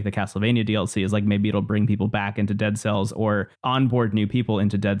you're going to make the Castlevania DLC, is like, maybe it'll bring people back into Dead Cells or onboard new people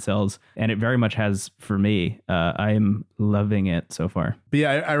into Dead Cells. And it very much has for me. I am loving it so far. But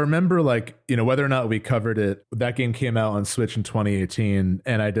yeah, I remember, like, you know, whether or not we covered it, that game came out on Switch in 2018.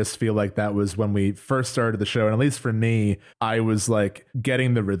 And I just feel like that was when we first started the show. And at least for me, I was like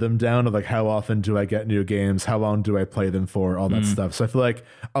getting the rhythm down of like, how often do I get new games? How long do I play them for? All that stuff. So I feel like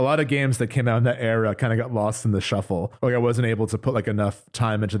a lot of games that came out in that era kind of got lost in the shuffle. Like, I wasn't able to put like enough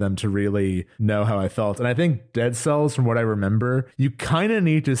time into them to really know how I felt. And I think Dead Cells, from what I remember, you kind of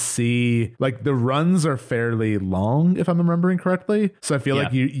need to see, like, the runs are fairly long, if I'm remembering correctly. So I feel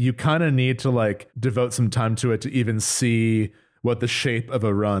like you kind of need to like devote some time to it to even see what the shape of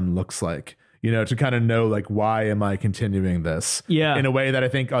a run looks like, you know, to kind of know like, why am I continuing this? Yeah. In a way that I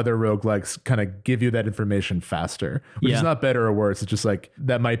think other roguelikes kind of give you that information faster, which is not better or worse. It's just like,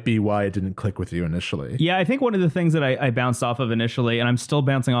 that might be why it didn't click with you initially. Yeah, I think one of the things that I bounced off of initially, and I'm still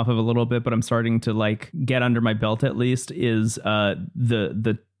bouncing off of a little bit, but I'm starting to like get under my belt at least, is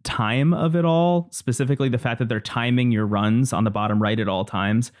the time of it all, specifically the fact that they're timing your runs on the bottom right at all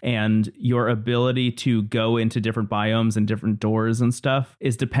times, and your ability to go into different biomes and different doors and stuff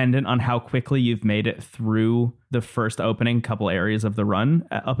is dependent on how quickly you've made it through the first opening couple areas of the run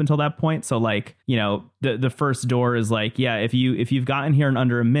up until that point. So like, you know, the first door is like, yeah, if you've gotten here in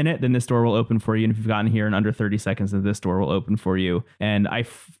under a minute, then this door will open for you. And if you've gotten here in under 30 seconds, then this door will open for you. And I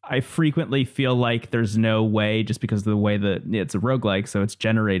frequently feel like there's no way, just because of the way that it's a roguelike, so it's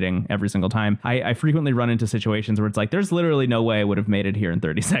generating every single time. I frequently run into situations where it's like, there's literally no way I would have made it here in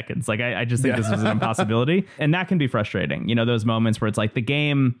 30 seconds. Like, I just think this is an impossibility. And that can be frustrating. You know, those moments where it's like the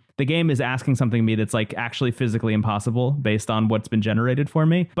game is asking something of me that's like actually physically impossible based on what's been generated for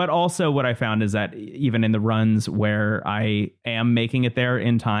me. But also what I found is that even in the runs where I am making it there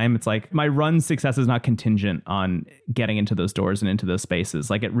in time, it's like my run success is not contingent on getting into those doors and into those spaces.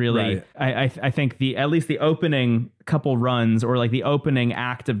 Like, it really, right. I think at least the opening couple runs, or like the opening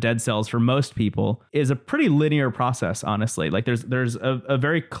act of Dead Cells for most people, is a pretty linear process, honestly. Like, there's a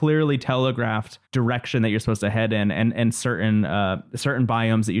very clearly telegraphed direction that you're supposed to head in, and certain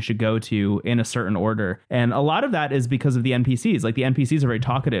biomes that you should go to in a certain order. And a lot of that is because of the NPCs. Like, the NPCs are very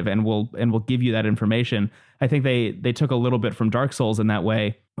talkative and will give you that information. I think they took a little bit from Dark Souls in that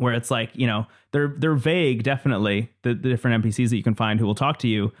way, where it's like, you know, they're vague, definitely, the different NPCs that you can find who will talk to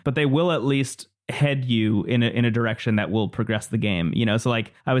you, but they will at least head you in a direction that will progress the game, you know. So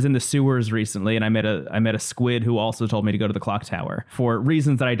like, I was in the sewers recently and I met a squid who also told me to go to the clock tower for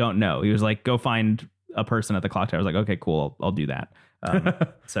reasons that I don't know. He was like, go find a person at the clock tower. I was like, okay, cool, I'll do that.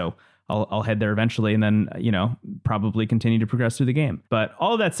 So I'll head there eventually, and then, you know, probably continue to progress through the game. But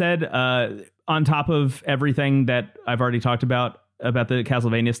all of that said, on top of everything that I've already talked about the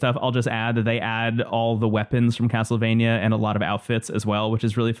Castlevania stuff, I'll just add that they add all the weapons from Castlevania and a lot of outfits as well, which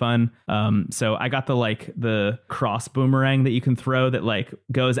is really fun. So I got the cross boomerang that you can throw that like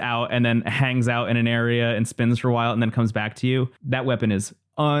goes out and then hangs out in an area and spins for a while and then comes back to you. That weapon is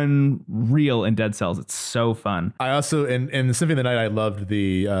unreal in Dead Cells. It's so fun. I also in Symphony of the Night, I loved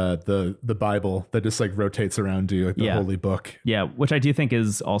the Bible that just like rotates around you, like the holy book. Yeah, which I do think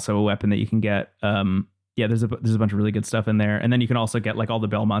is also a weapon that you can get. Yeah, there's a bunch of really good stuff in there. And then you can also get like all the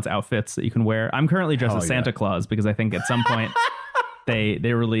Belmont's outfits that you can wear. I'm currently dressed as Santa Claus because I think at some point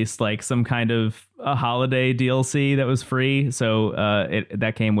they released like some kind of a holiday DLC that was free. So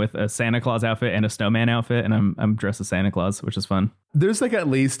that came with a Santa Claus outfit and a snowman outfit, and I'm dressed as Santa Claus, which is fun. There's like at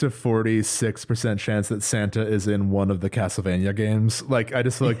least a 46% chance that Santa is in one of the Castlevania games. Like, I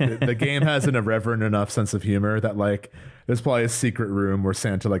just feel like the game has an irreverent enough sense of humor that like there's probably a secret room where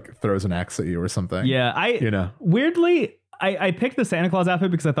Santa like throws an axe at you or something. Yeah, weirdly, I picked the Santa Claus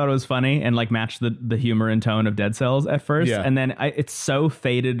outfit because I thought it was funny and like matched the humor and tone of Dead Cells at first. Yeah. And then it's so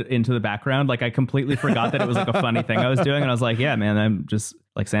faded into the background. Like, I completely forgot that it was like a funny thing I was doing. And I was like, yeah, man, I'm just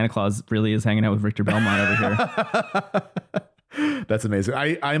like, Santa Claus really is hanging out with Richter Belmont over here. That's amazing.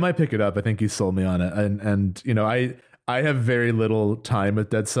 I might pick it up. I think you sold me on it. And you know, I have very little time with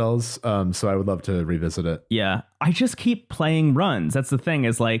Dead Cells, so I would love to revisit it. Yeah, I just keep playing runs. That's the thing,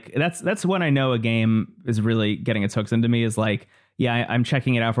 is like, that's when I know a game is really getting its hooks into me, is like, yeah, I'm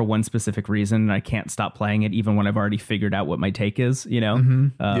checking it out for one specific reason, and I can't stop playing it even when I've already figured out what my take is, you know?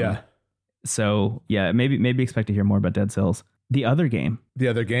 Mm-hmm. Yeah. So yeah, maybe expect to hear more about Dead Cells. The other game.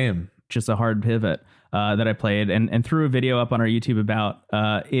 Just a hard pivot that I played and threw a video up on our YouTube about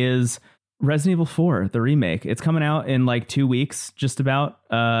is Resident Evil 4, the remake. It's coming out in like 2 weeks, just about.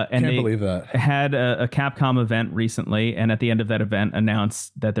 And Can't believe that. Had a Capcom event recently, and at the end of that event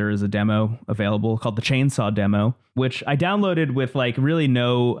announced that there is a demo available called the Chainsaw Demo, which I downloaded with like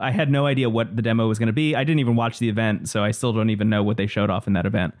I had no idea what the demo was going to be. I didn't even watch the event, so I still don't even know what they showed off in that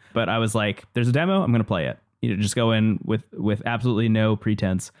event. But I was like, there's a demo, I'm going to play it. Just go in with absolutely no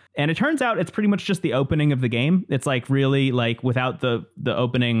pretense. And it turns out it's pretty much just the opening of the game. It's like really like without the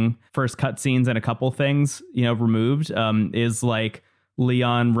opening first cutscenes and a couple things, removed, is like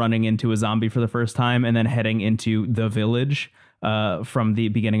Leon running into a zombie for the first time and then heading into the village from the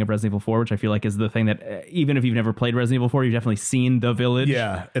beginning of Resident Evil 4, which I feel like is the thing that even if you've never played Resident Evil 4, you've definitely seen the village.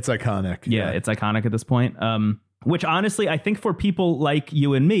 Yeah, it's iconic. Yeah, it's iconic at this point. Which honestly, I think for people like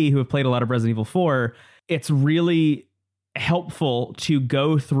you and me who have played a lot of Resident Evil 4, it's really helpful to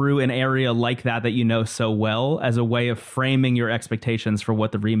go through an area like that you know so well as a way of framing your expectations for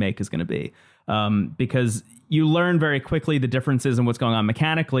what the remake is going to be. Because you learn very quickly the differences in what's going on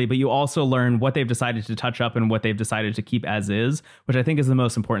mechanically, but you also learn what they've decided to touch up and what they've decided to keep as is, which I think is the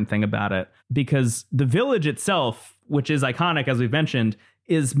most important thing about it. Because the village itself, which is iconic, as we've mentioned,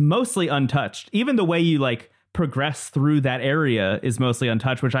 is mostly untouched. Even the way you progress through that area is mostly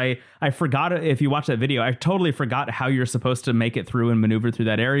untouched, which I forgot. If you watch that video, I totally forgot how you're supposed to make it through and maneuver through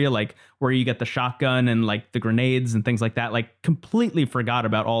that area, like where you get the shotgun and like the grenades and things like that. Like completely forgot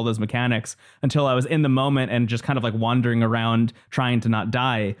about all those mechanics until I was in the moment and just kind of like wandering around trying to not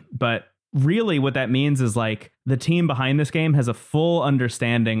die. But really what that means is like the team behind this game has a full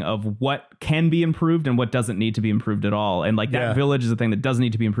understanding of what can be improved and what doesn't need to be improved at all. And like that village is a thing that doesn't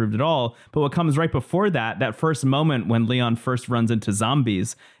need to be improved at all. But what comes right before that first moment when Leon first runs into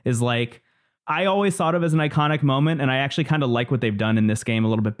zombies is like, I always thought of as an iconic moment. And I actually kind of like what they've done in this game a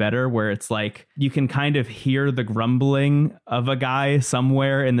little bit better, where it's like you can kind of hear the grumbling of a guy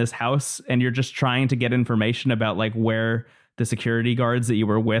somewhere in this house and you're just trying to get information about like where the security guards that you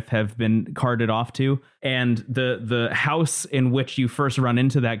were with have been carted off to. And the house in which you first run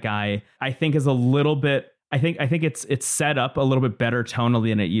into that guy, I think is a little bit, I think it's set up a little bit better tonally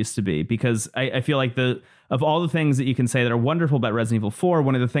than it used to be, because I feel like of all the things that you can say that are wonderful about Resident Evil 4,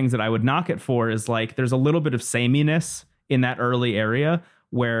 one of the things that I would knock it for is like, there's a little bit of sameness in that early area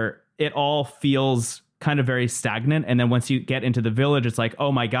where it all feels kind of very stagnant. And then once you get into the village, it's like,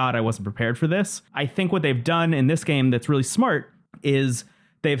 oh my God, I wasn't prepared for this. I think what they've done in this game that's really smart is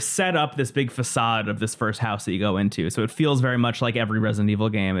they've set up this big facade of this first house that you go into. So it feels very much like every Resident Evil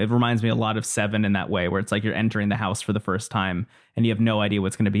game. It reminds me a lot of 7 in that way, where it's like you're entering the house for the first time and you have no idea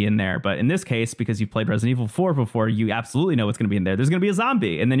what's going to be in there. But in this case, because you've played Resident Evil 4 before, you absolutely know what's going to be in there. There's going to be a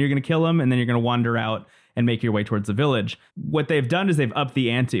zombie, and then you're going to kill him, and then you're going to wander out and make your way towards the village. What they've done is they've upped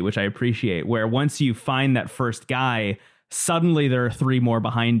the ante, which I appreciate, where once you find that first guy, suddenly there are 3 more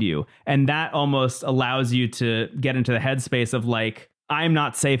behind you. And that almost allows you to get into the headspace of like, I'm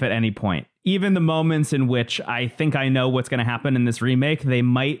not safe at any point. Even the moments in which I think I know what's going to happen in this remake, they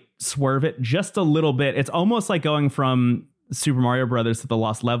might swerve it just a little bit. It's almost like going from Super Mario Brothers to the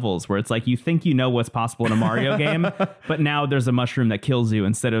Lost Levels, where it's like you think you know what's possible in a Mario game, but now there's a mushroom that kills you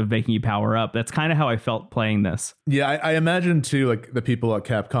instead of making you power up. That's kind of how I felt playing this. Yeah, I imagine too, like the people at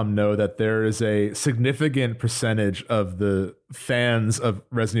Capcom know that there is a significant percentage of the fans of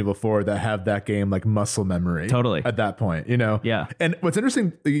Resident Evil 4 that have that game like muscle memory. Totally. At that point, you know? Yeah. And what's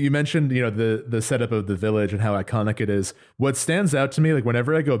interesting, you mentioned, you know, the setup of the village and how iconic it is. What stands out to me, like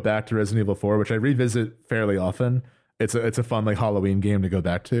whenever I go back to Resident Evil 4, which I revisit fairly often, it's a fun like Halloween game to go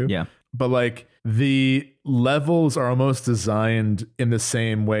back to. Yeah. But like the levels are almost designed in the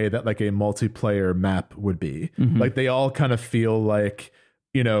same way that like a multiplayer map would be. Mm-hmm. Like they all kind of feel like,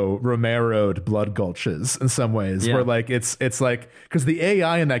 you know, Romero'd blood gulches in some ways, where like it's like, because the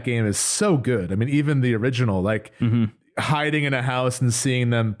AI in that game is so good. I mean, even the original, like hiding in a house and seeing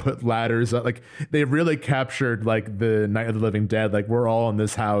them put ladders up, like they really captured like the Night of the Living Dead. Like we're all in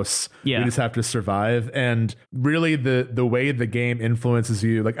this house, we just have to survive. And really the way the game influences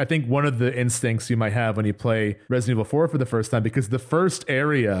you, like I think one of the instincts you might have when you play Resident Evil 4 for the first time, because the first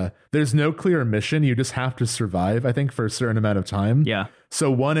area, there's no clear mission, you just have to survive, I think, for a certain amount of time. Yeah.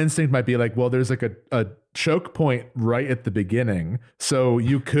 So one instinct might be like, well, there's like a choke point right at the beginning. So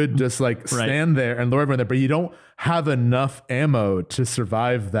you could just like stand there and lure everyone there, but you don't have enough ammo to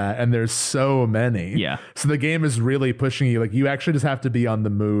survive that, and there's so many. Yeah. So the game is really pushing you. Like, you actually just have to be on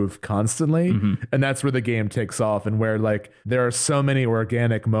the move constantly, and that's where the game takes off, and where like there are so many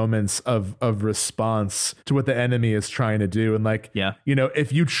organic moments of response to what the enemy is trying to do. And like, you know,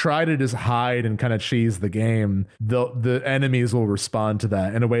 if you try to just hide and kind of cheese the game, the enemies will respond to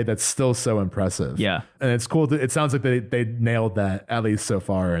that in a way that's still so impressive. Yeah. And it's cool. It sounds like they nailed that, at least so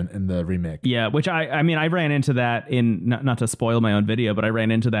far in the remake. Yeah, which I mean, I ran into that in, not to spoil my own video, but I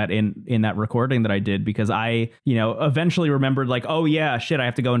ran into that in that recording that I did, because I, you know, eventually remembered like, oh yeah, shit, I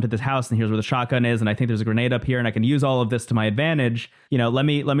have to go into this house and here's where the shotgun is, and I think there's a grenade up here and I can use all of this to my advantage. You know, let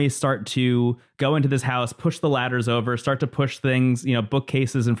me start to go into this house, push the ladders over, start to push things, you know,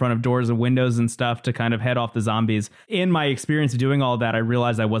 bookcases in front of doors and windows and stuff to kind of head off the zombies. In my experience of doing all of that, I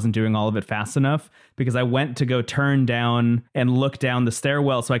realized I wasn't doing all of it fast enough, because I went to go turn down and look down the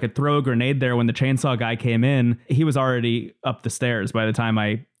stairwell so I could throw a grenade there. When the chainsaw guy came in, he was already up the stairs by the time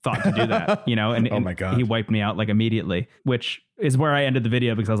I thought to do that, you know, and, oh my God, he wiped me out like immediately, which is where I ended the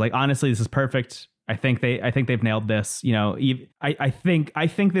video, because I was like, honestly, this is perfect. I think they've nailed this. You know, I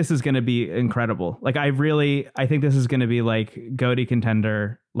think this is going to be incredible. Like, I think this is going to be like GOTY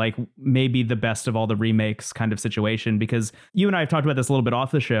contender, like maybe the best of all the remakes kind of situation, because you and I have talked about this a little bit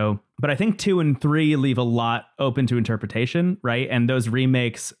off the show, but I think 2 and 3 leave a lot open to interpretation, right? And those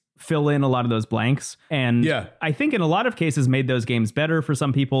remakes fill in a lot of those blanks. And I think in a lot of cases made those games better for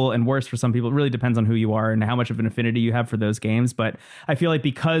some people and worse for some people. It really depends on who you are and how much of an affinity you have for those games. But I feel like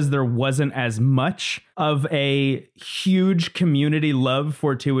because there wasn't as much of a huge community love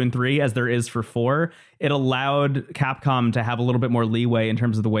for 2 and 3 as there is for 4, it allowed Capcom to have a little bit more leeway in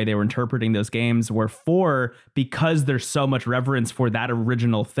terms of the way they were interpreting those games, where 4, because there's so much reverence for that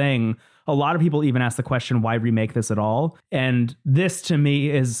original thing, a lot of people even ask the question, why remake this at all? And this to me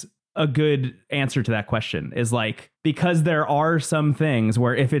is a good answer to that question, is like, because there are some things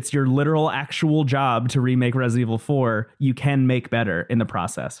where if it's your literal actual job to remake Resident Evil 4, you can make better in the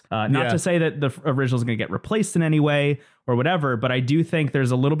process. Not to say that the original is going to get replaced in any way or whatever, but I do think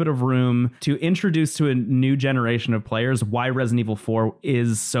there's a little bit of room to introduce to a new generation of players why Resident Evil 4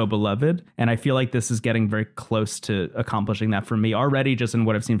 is so beloved. And I feel like this is getting very close to accomplishing that for me already, just in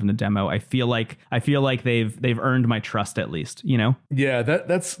what I've seen from the demo. I feel like they've earned my trust, at least, you know? Yeah,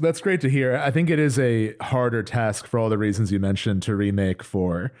 that's great to hear. I think it is a harder task for all the reasons you mentioned to remake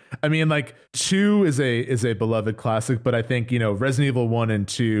 4. I mean, like 2 is a beloved classic, but I think, you know, Resident Evil 1 and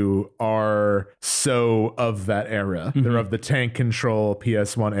 2 are so of that era. They're of the tank control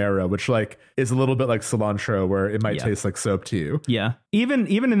PS1 era, which like is a little bit like cilantro, where it might taste like soap to you. Yeah. Even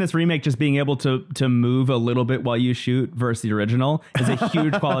in this remake, just being able to move a little bit while you shoot versus the original is a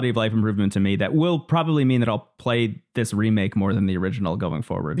huge quality of life improvement to me that will probably mean that I'll play this remake more than the original going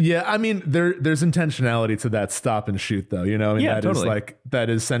forward. Yeah, I mean, there's intentionality to that stop and shoot, though. You know, I mean, that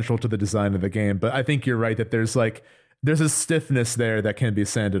is central to the design of the game. But I think you're right that there's a stiffness there that can be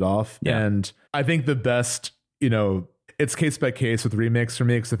sanded off. Yeah. And I think the best, you know, it's case by case with remakes for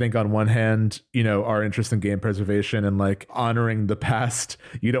me, because I think on one hand, you know, our interest in game preservation and like honoring the past,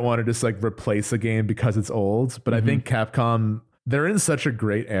 you don't want to just like replace a game because it's old. But I think Capcom, they're in such a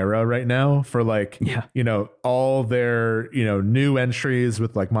great era right now for like, you know, all their, you know, new entries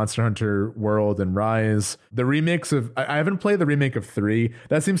with like Monster Hunter World and Rise. The remakes of, I haven't played the remake of 3.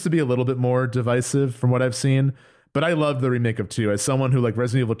 That seems to be a little bit more divisive from what I've seen. But I love the remake of 2. As someone who, like,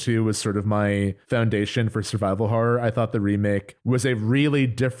 Resident Evil 2 was sort of my foundation for survival horror, I thought the remake was a really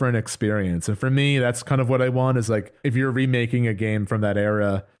different experience. And for me, that's kind of what I want, is like, if you're remaking a game from that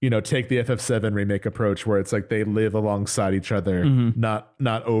era, you know, take the FF7 remake approach, where it's like they live alongside each other, not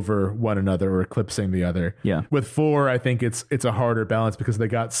over one another or eclipsing the other. Yeah. With 4, I think it's a harder balance, because they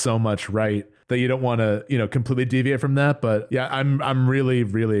got so much right that you don't want to, you know, completely deviate from that. But yeah, I'm really,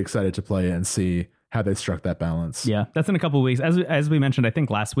 really excited to play it and see how they struck that balance. Yeah, that's in a couple of weeks. As we mentioned, I think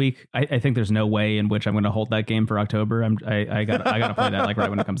last week, I think there's no way in which I'm going to hold that game for October. I got to play that like right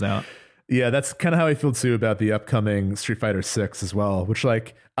when it comes out. Yeah, that's kind of how I feel too about the upcoming Street Fighter 6 as well, which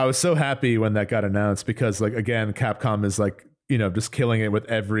like I was so happy when that got announced, because like, again, Capcom is like, you know, just killing it with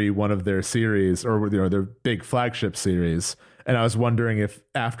every one of their series, or, you know, their big flagship series. And I was wondering if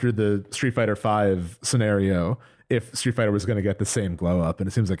after the Street Fighter 5 scenario, if Street Fighter was going to get the same glow up, and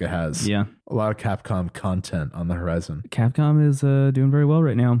it seems like it has. Yeah. A lot of Capcom content on the horizon. Capcom is doing very well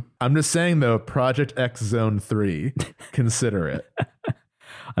right now. I'm just saying, though, Project X Zone 3, consider it.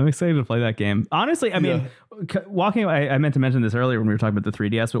 I'm excited to play that game. Honestly, I mean, walking away, I meant to mention this earlier when we were talking about the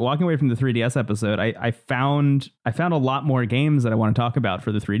 3DS, but walking away from the 3DS episode, I found a lot more games that I want to talk about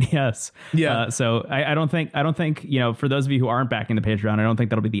for the 3DS. Yeah. So I don't think, for those of you who aren't backing the Patreon, I don't think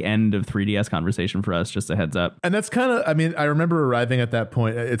that'll be the end of 3DS conversation for us, just a heads up. And that's kind of, I remember arriving at that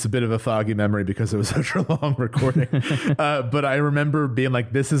point. It's a bit of a foggy memory because it was such a long recording. But I remember being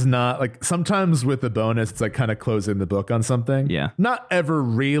like, this is not like, sometimes with the bonus, it's like kind of closing the book on something. Yeah. Not ever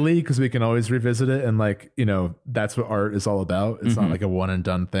really, because we can always revisit it. And like, that's what art is all about. It's not like a one and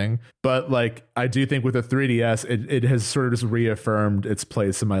done thing. But like, I do think with the 3DS, it has sort of just reaffirmed its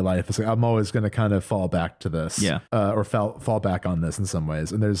place in my life. It's like, I'm always going to kind of fall back to this. Yeah. Or fall back on this in some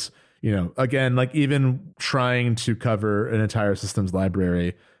ways. And there's, again, like even trying to cover an entire systems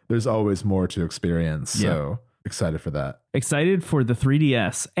library, there's always more to experience. So excited for that. Excited for the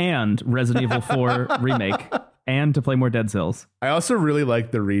 3DS and Resident Evil 4 remake. And to play more Dead Cells. I also really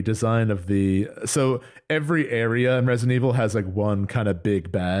like the redesign of so every area in Resident Evil has like one kind of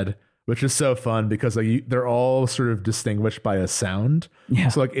big bad, which is so fun because like they're all sort of distinguished by a sound. Yeah.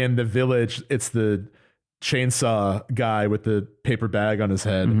 So like in the village, it's the chainsaw guy with the paper bag on his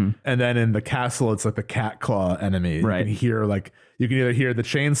head. And then in the castle, it's like the cat claw enemy. Right. You can either hear the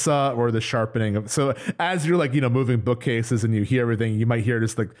chainsaw or the sharpening of. So as you're like, moving bookcases and you hear everything, you might hear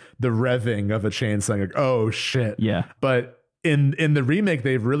just like the revving of a chainsaw. Like, oh shit. Yeah. But in the remake,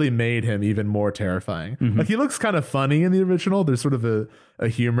 they've really made him even more terrifying. Like he looks kind of funny in the original. There's sort of a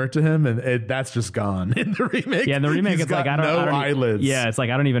humor to him, and that's just gone in the remake. Yeah, in the remake, it's like I don't eyelids. Yeah, it's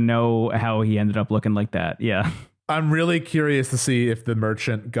like I don't even know how he ended up looking like that. Yeah. I'm really curious to see if the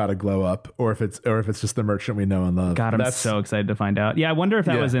merchant got a glow up, or if it's just the merchant we know and love. God, I'm so excited to find out. Yeah, I wonder if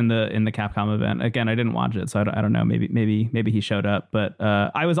that was in the Capcom event. Again, I didn't watch it, so I don't know. Maybe he showed up. But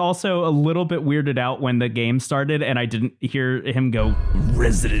I was also a little bit weirded out when the game started, and I didn't hear him go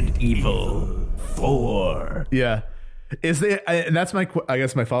Resident Evil 4. Yeah. And that's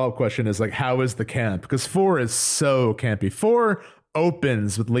my follow-up question is like, how is the camp? Because 4 is so campy. 4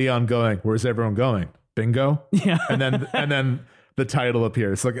 opens with Leon going, "Where's everyone going? Bingo." Yeah. And then the title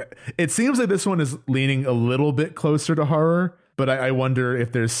appears. Like it seems like this one is leaning a little bit closer to horror, but I wonder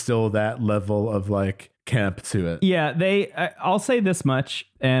if there's still that level of like camp to it. Yeah, I'll say this much,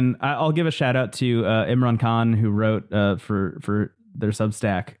 and I'll give a shout out to Imran Khan, who wrote for their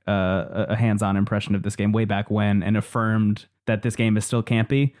Substack a hands-on impression of this game way back when, and affirmed that this game is still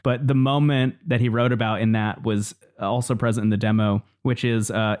campy. But the moment that he wrote about in that was also present in the demo, which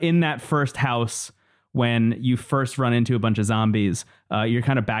is in that first house. When you first run into a bunch of zombies, you're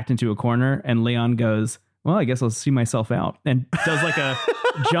kind of backed into a corner, and Leon goes, "Well, I guess I'll see myself out," and does like a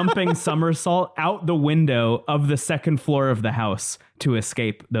jumping somersault out the window of the second floor of the house to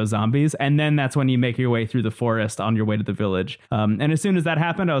escape those zombies. And then that's when you make your way through the forest on your way to the village. And as soon as that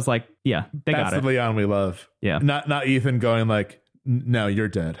happened, I was like, yeah, got it. That's the Leon we love. Yeah. Not Ethan going like, "No, you're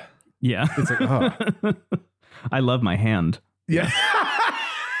dead." Yeah. It's like, oh. I love my hand. Yeah.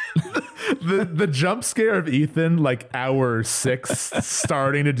 The jump scare of Ethan, like hour 6,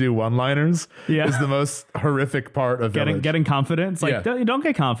 starting to do one-liners, is the most horrific part of getting confident. It's like, don't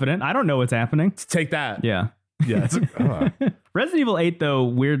get confident. I don't know what's happening. Take that. Yeah. Yeah. It's like, Resident Evil 8, though,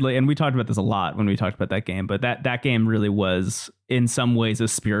 weirdly, and we talked about this a lot when we talked about that game, but that game really was in some ways a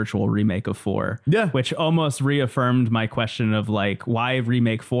spiritual remake of 4. Yeah. Which almost reaffirmed my question of like, why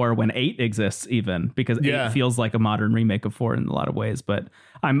remake 4 when 8 exists even? Because 8 feels like a modern remake of 4 in a lot of ways, but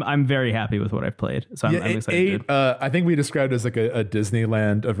I'm very happy with what I've played. So I'm excited. 8, I think we described it as like a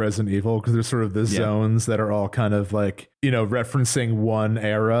Disneyland of Resident Evil, because there's sort of the zones that are all kind of like, referencing one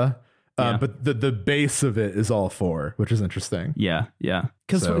era. But the base of it is all 4, which is interesting. Yeah.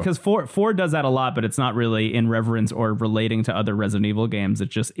 Because 4 does that a lot, but it's not really in reverence or relating to other Resident Evil games.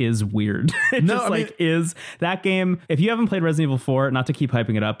 It just is weird. Is that game. If you haven't played Resident Evil 4, not to keep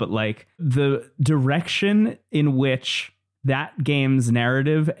hyping it up, but like the direction in which that game's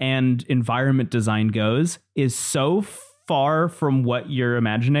narrative and environment design goes is so far from what you're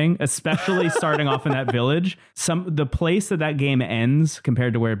imagining, especially starting off in that village. The place that game ends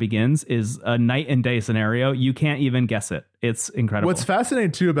compared to where it begins is a night and day scenario. You can't even guess it. It's incredible. What's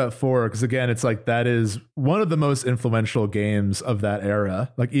fascinating too about 4, because again, it's like that is one of the most influential games of that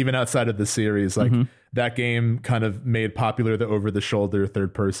era. Like even outside of the series, like that game kind of made popular the over the shoulder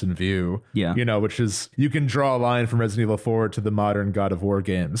third person view. Yeah. Which is, you can draw a line from Resident Evil 4 to the modern God of War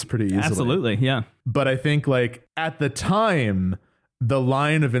games pretty easily. Absolutely. Yeah. But I think like at the time, the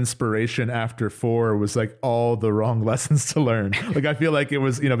line of inspiration after 4 was like all the wrong lessons to learn. Like I feel like it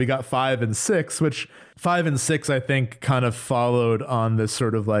was, we got 5 and 6, which 5 and 6 I think kind of followed on this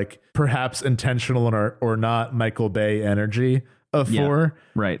sort of like perhaps intentional or not Michael Bay energy of 4.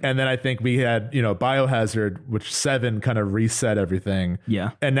 Right. And then I think we had, Biohazard, which 7 kind of reset everything.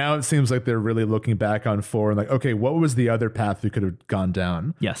 Yeah. And now it seems like they're really looking back on 4 and like, okay, what was the other path we could have gone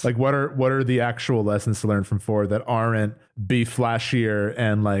down? Yes. Like what are the actual lessons to learn from 4 that aren't be flashier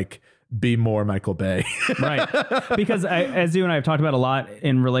and like be more Michael Bay? Right. Because as you and I have talked about a lot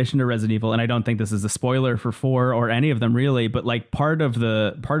in relation to Resident Evil, and I don't think this is a spoiler for 4 or any of them really, but like part of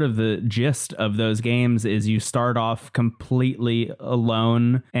the gist of those games is you start off completely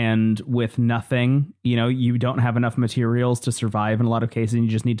alone and with nothing. You don't have enough materials to survive in a lot of cases, and you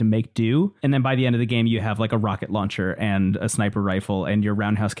just need to make do. And then by the end of the game, you have like a rocket launcher and a sniper rifle, and you're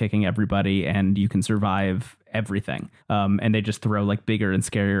roundhouse kicking everybody, and you can survive everything. And they just throw like bigger and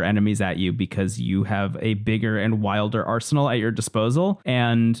scarier enemies at you because you have a bigger and wilder arsenal at your disposal.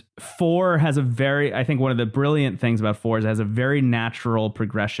 And 4 has I think one of the brilliant things about 4 is it has a very natural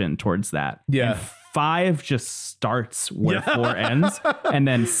progression towards that. Yeah. And 5 just starts where 4 ends, and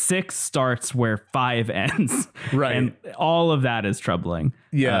then 6 starts where 5 ends. Right. And all of that is troubling.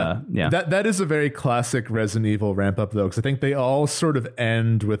 Yeah. That is a very classic Resident Evil ramp up though, because I think they all sort of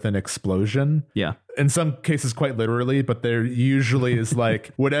end with an explosion. Yeah. In some cases quite literally, but there usually is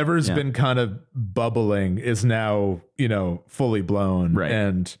like whatever's been kind of bubbling is now, fully blown. Right.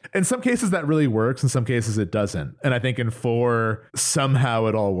 And in some cases that really works. In some cases it doesn't. And I think in 4, somehow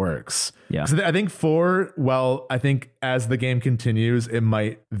it all works. Yeah. So I think 4, well, I think as the game continues, it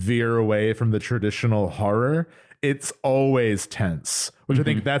might veer away from the traditional horror. It's always tense, which I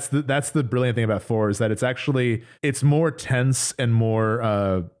think that's the brilliant thing about 4 is that it's more tense and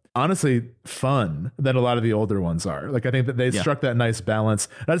more honestly fun than a lot of the older ones are. Like I think that they struck that nice balance.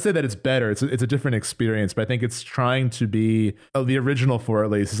 Not to say that it's better, it's a different experience, but I think it's trying to be the original 4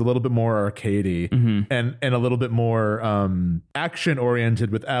 at least is a little bit more arcadey and a little bit more action oriented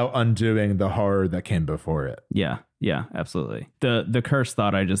without undoing the horror that came before it. Yeah, absolutely. The cursed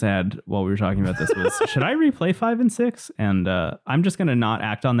thought I just had while we were talking about this was, should I replay 5 and 6? And I'm just going to not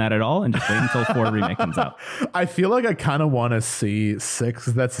act on that at all and just wait until 4 Remake comes out. I feel like I kind of want to see 6.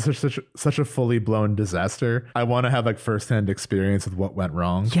 That's such a fully blown disaster. I want to have like firsthand experience with what went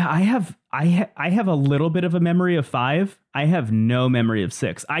wrong. Yeah, I have a little bit of a memory of 5. I have no memory of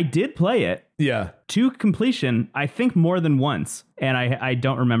 6. I did play it. Yeah. To completion, I think more than once. And I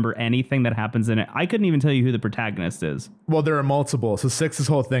don't remember anything that happens in it. I couldn't even tell you who the protagonist is. Well, there are multiple. So 6's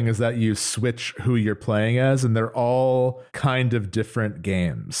whole thing is that you switch who you're playing as, and they're all kind of different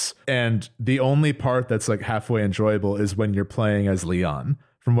games. And the only part that's like halfway enjoyable is when you're playing as Leon.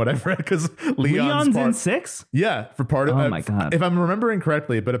 From what I've read, because Leon's in 6? Yeah, for part of it. Oh my God. If I'm remembering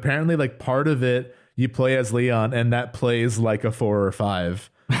correctly, but apparently like part of it, you play as Leon and that plays like a 4 or 5.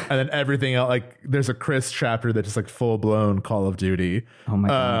 And then everything else, like there's a Chris chapter that's just like full blown Call of Duty. Oh my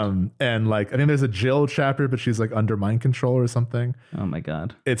God. And like, I think there's a Jill chapter, but she's like under mind control or something. Oh my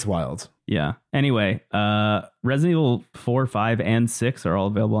God. It's wild. Yeah. Anyway, Resident Evil 4, 5, and 6 are all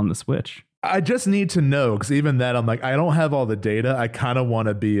available on the Switch. I just need to know, because even that, I'm like, I don't have all the data. I kind of want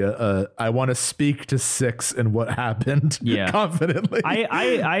to be I want to speak to 6 and what happened confidently.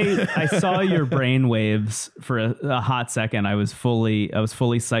 I saw your brain waves for a hot second. I was fully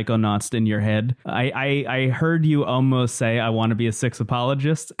psychonautsed in your head. I heard you almost say, I want to be a 6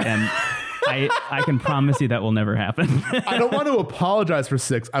 apologist, and I can promise you that will never happen. I don't want to apologize for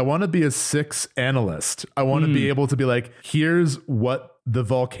 6. I want to be a 6 analyst. I want to be able to be like, here's what the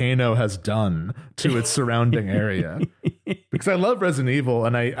volcano has done to its surrounding area. Because I love Resident Evil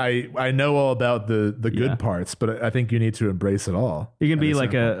and I know all about the good parts, but I think you need to embrace it all. You can be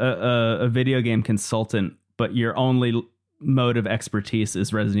like a video game consultant, but your only mode of expertise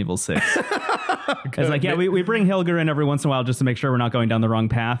is Resident Evil 6. It's like, yeah, we bring Hilger in every once in a while just to make sure we're not going down the wrong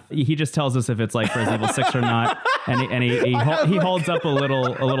path. He just tells us if it's like Resident Evil 6 or not, and he holds up a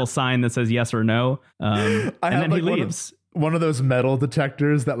little sign that says yes or no, and then he leaves. One of those metal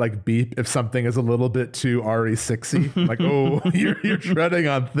detectors that like beep if something is a little bit too Sixy. Like, oh, you're treading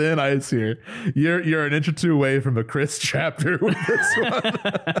on thin ice here. You're an inch or two away from a Chris chapter with this one.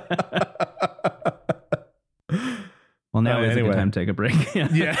 Well, now is a good time to take a break.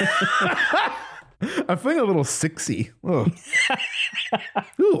 Yeah. I'm feeling a little Sixy. Oh.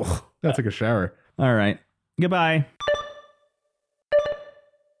 Ooh, that's like a shower. All right. Goodbye.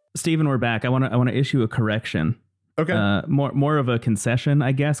 Steven, we're back. I want to issue a correction. Okay. More of a concession,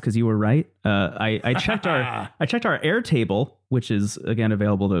 I guess, because you were right. I checked our Airtable, which is again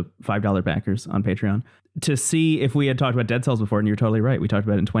available to $5 backers on Patreon, to see if we had talked about Dead Cells before, and you're totally right. We talked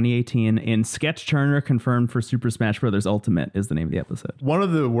about it in 2018 in Sketch Turner confirmed for Super Smash Bros. Ultimate is the name of the episode. One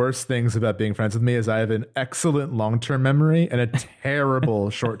of the worst things about being friends with me is I have an excellent long-term memory and a terrible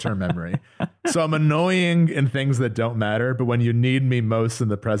short-term memory. So I'm annoying in things that don't matter, but when you need me most in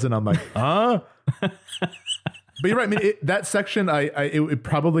the present, I'm like, huh? But you're right. I mean, that section, it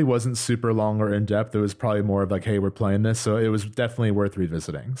probably wasn't super long or in depth. It was probably more of like, hey, we're playing this, so it was definitely worth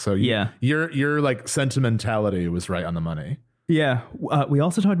revisiting. So your like sentimentality was right on the money. Yeah, we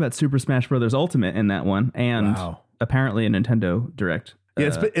also talked about Super Smash Bros. Ultimate in that one, and apparently a Nintendo Direct. Yeah,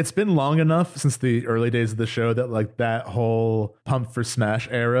 it's been long enough since the early days of the show that like that whole pump for Smash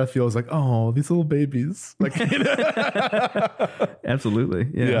era feels like, oh, these little babies. Like, you know? Absolutely,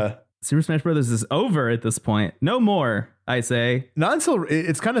 yeah. Super Smash Brothers is over at this point. No more, I say. Not until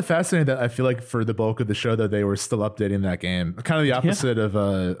it's kind of fascinating that I feel like for the bulk of the show that they were still updating that game. Kind of the opposite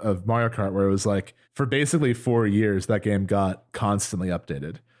of Mario Kart, where it was like for basically 4 years that game got constantly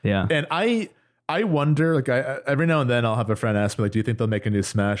updated. Yeah, and I wonder, like, every now and then I'll have a friend ask me, like, do you think they'll make a new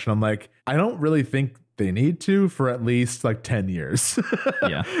Smash? And I'm like, I don't really think they need to for at least like 10 years.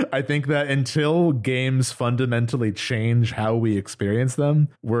 Yeah. I think that until games fundamentally change how we experience them,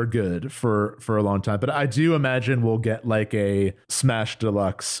 we're good for a long time. But I do imagine we'll get like a Smash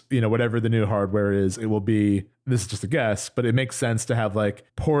Deluxe, you know, whatever the new hardware is, it will be, this is just a guess, but it makes sense to have like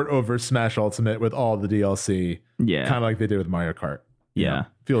port over Smash Ultimate with all the DLC. Yeah. Kind of like they did with Mario Kart. Yeah.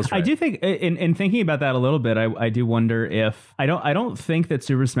 Feels right. I do think in thinking about that a little bit, I do wonder if I don't think that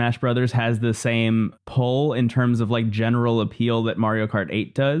Super Smash Brothers has the same pull in terms of like general appeal that Mario Kart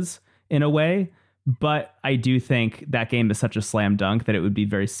 8 does in a way. But I do think that game is such a slam dunk that it would be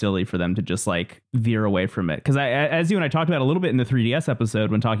very silly for them to just like veer away from it. Because as you and I talked about a little bit in the 3DS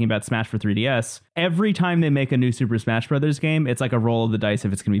episode when talking about Smash for 3DS, every time they make a new Super Smash Brothers game, it's like a roll of the dice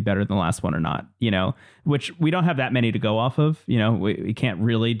if it's going to be better than the last one or not, you know, which we don't have that many to go off of. You know, we can't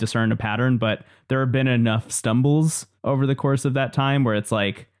really discern a pattern, but there have been enough stumbles over the course of that time where it's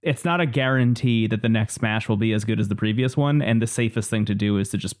like, it's not a guarantee that the next Smash will be as good as the previous one. And the safest thing to do is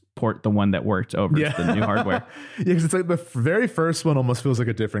to just port the one that worked over to the new hardware. Yeah, because it's like the very first one almost feels like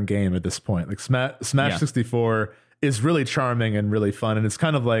a different game at this point. Like Smash 64 is really charming and really fun. And it's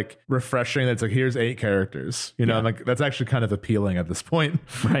kind of like refreshing that it's like, here's 8 characters, you know, and like that's actually kind of appealing at this point.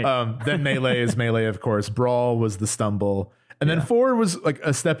 Right. Then Melee is Melee, of course. Brawl was the stumble. And then 4 was like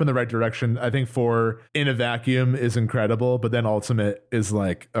a step in the right direction. I think 4 in a vacuum is incredible, but then Ultimate is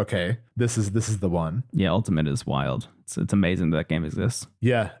like, okay, this is the one. Yeah, Ultimate is wild. It's amazing that game exists.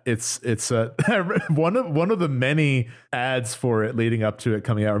 Yeah, it's one of the many ads for it leading up to it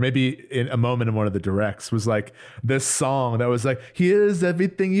coming out, or maybe in a moment in one of the directs was like this song that was like, here's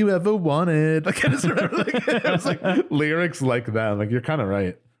everything you ever wanted. Like I just remember like, it was like lyrics like that. I'm like, you're kind of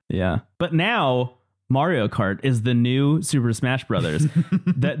right. Yeah, but now Mario Kart is the new Super Smash Brothers.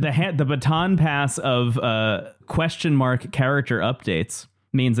 the baton pass of question mark character updates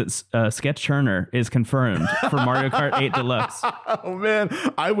means that Sketch Turner is confirmed for Mario Kart 8 Deluxe. Oh man,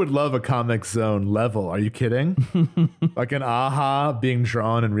 I would love a Comic Zone level. Are you kidding? Like an AHA being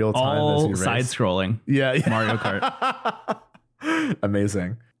drawn in real time all as you race. Side-scrolling. Yeah. Mario Kart.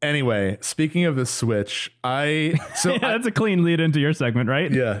 Amazing. Anyway, speaking of the Switch, that's a clean lead into your segment,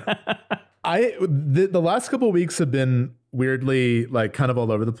 right? Yeah. The last couple of weeks have been weirdly like kind of all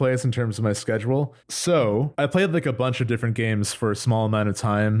over the place in terms of my schedule. So I played like a bunch of different games for a small amount of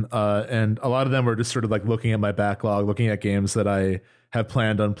time. And a lot of them were just sort of like looking at my backlog, looking at games that I have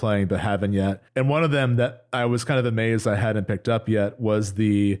planned on playing but haven't yet. And one of them that I was kind of amazed I hadn't picked up yet was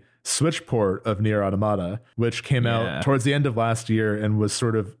the Switch port of Nier Automata, which came out towards the end of last year and was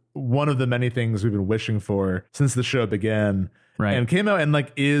sort of one of the many things we've been wishing for since the show began. Right. And came out and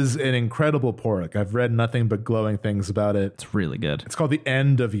like is an incredible port. Like I've read nothing but glowing things about it. It's really good. It's called the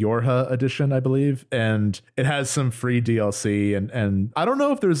End of Yorha edition, I believe. And it has some free DLC. And I don't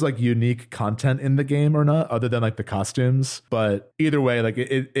know if there's like unique content in the game or not, other than like the costumes. But either way, like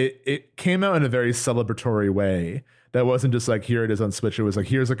it came out in a very celebratory way. That wasn't just like, here it is on Switch. It was like,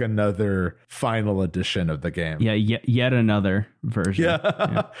 here's like another final edition of the game. Yeah, yet another version.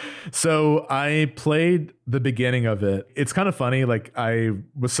 Yeah. So I played the beginning of it. It's kind of funny. Like I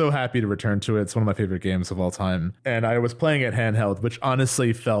was so happy to return to it. It's one of my favorite games of all time. And I was playing it handheld, which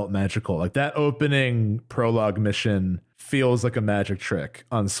honestly felt magical. Like that opening prologue mission feels like a magic trick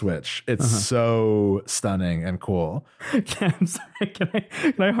on Switch. It's so stunning and cool. Yeah, I'm sorry.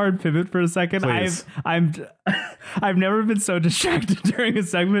 Can I hard pivot for a second? Please. I've never been so distracted during a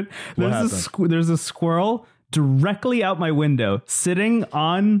segment. There's a squirrel directly out my window, sitting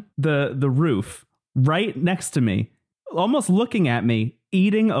on the roof right next to me, almost looking at me,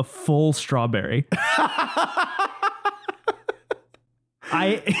 eating a full strawberry.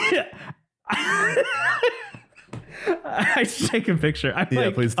 I should take a picture. I'm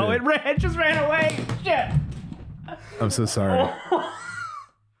like, please do. Oh, it just ran away. Shit. I'm so sorry.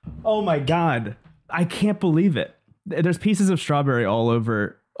 Oh my God. I can't believe it. There's pieces of strawberry all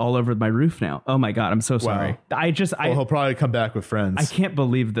over my roof now. Oh my God. I'm so sorry. Wow. He'll probably come back with friends. I can't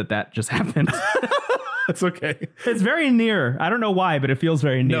believe that just happened. It's okay. It's very near. I don't know why, but it feels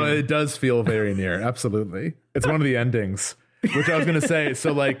very near. No, it does feel very near. Absolutely. It's one of the endings, which I was going to say.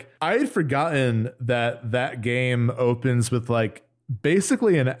 So like, I had forgotten that game opens with like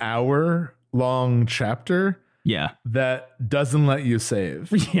basically an hour long chapter. Yeah. That doesn't let you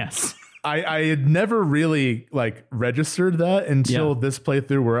save. Yes. I had never really like registered that until this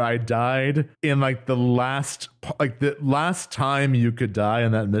playthrough where I died in like the last time you could die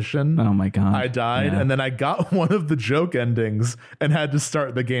in that mission. Oh my God. I died and then I got one of the joke endings and had to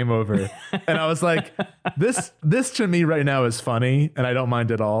start the game over. And I was like, this to me right now is funny and I don't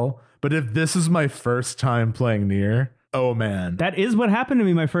mind at all. But if this is my first time playing Nier, oh man. That is what happened to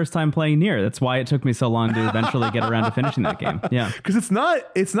me my first time playing Nier. That's why it took me so long to eventually get around to finishing that game. Yeah. Because it's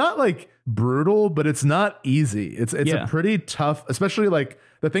not like brutal, but it's not easy. It's a pretty tough, especially like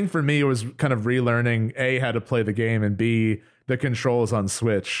the thing for me was kind of relearning A, how to play the game, and B, the controls on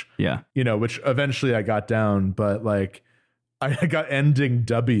Switch. Yeah. You know, which eventually I got down, but like I got ending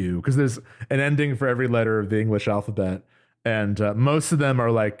W because there's an ending for every letter of the English alphabet. And most of them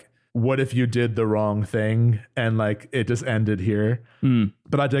are like, what if you did the wrong thing? And like, it just ended here.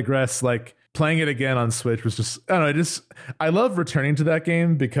 But I digress. Like playing it again on Switch was just, I don't know, I love returning to that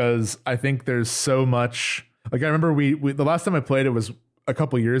game because I think there's so much. Like I remember we the last time I played it was a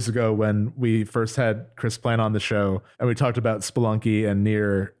couple years ago when we first had Chris Plan on the show and we talked about Spelunky and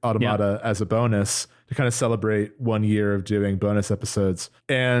Nier Automata as a bonus to kind of celebrate 1 year of doing bonus episodes.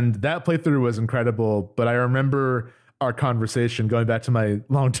 And that playthrough was incredible. But I remember our conversation, going back to my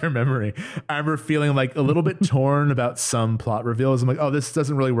long-term memory, I remember feeling like a little bit torn about some plot reveals. I'm like, oh, this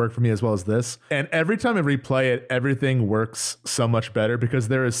doesn't really work for me as well as this. And every time I replay it, everything works so much better because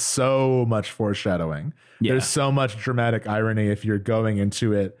there is so much foreshadowing. Yeah. There's so much dramatic irony if you're going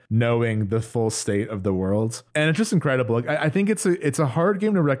into it knowing the full state of the world. And it's just incredible. Like, I think it's a hard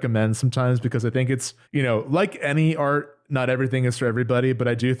game to recommend sometimes because I think it's, you know, like any art, not everything is for everybody, but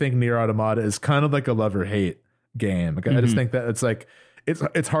I do think Nier Automata is kind of like a love or hate game. Like, I just think that it's like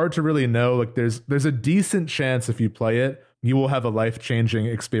it's hard to really know. Like there's a decent chance if you play it, you will have a life-changing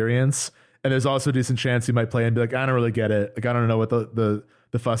experience. And there's also a decent chance you might play and be like, I don't really get it. Like I don't know what the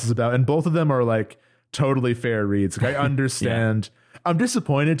fuss is about. And both of them are like totally fair reads. Like I understand. I'm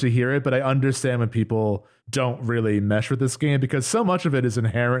disappointed to hear it, but I understand when people don't really mesh with this game because so much of it is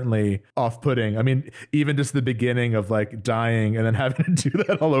inherently off-putting. I mean, even just the beginning of like dying and then having to do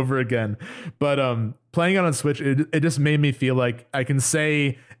that all over again. But playing it on Switch, it just made me feel like I can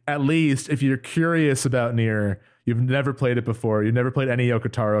say, at least if you're curious about Nier, you've never played it before, you've never played any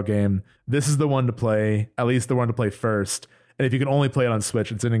Yoko Taro game, this is the one to play, at least the one to play first. And if you can only play it on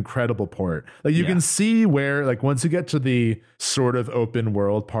Switch, it's an incredible port. Like you can see where, like once you get to the sort of open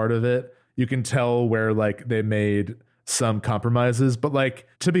world part of it, you can tell where like they made some compromises. But like,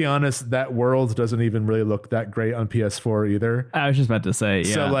 to be honest, that world doesn't even really look that great on PS4 either. I was just about to say,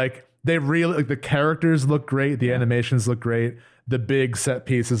 yeah. So like they really, like the characters look great. The animations look great. The big set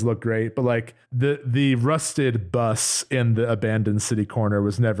pieces look great. But like the rusted bus in the abandoned city corner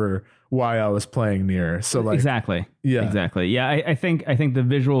was never why I was playing Nier. So like exactly. Yeah, I think the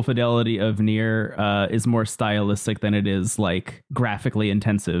visual fidelity of Nier is more stylistic than it is like graphically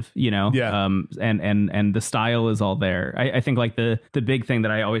intensive, you know. And the style is all there. I think like the big thing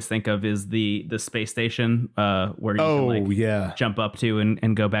that I always think of is the space station where you can jump up to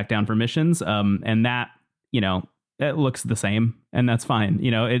and go back down for missions, and that, you know, it looks the same, and that's fine.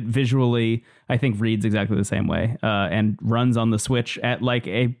 You know, it visually, I think, reads exactly the same way and runs on the Switch at like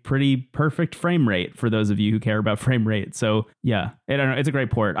a pretty perfect frame rate for those of you who care about frame rate. So yeah, I don't know, it's a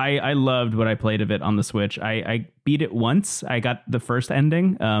great port. I loved what I played of it on the Switch. I beat it once. I got the first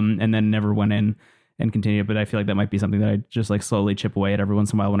ending and then never went in and continue, but I feel like that might be something that I just like slowly chip away at every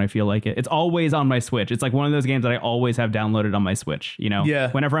once in a while when I feel like it. It's always on my Switch. It's like one of those games that I always have downloaded on my Switch, you know? Yeah.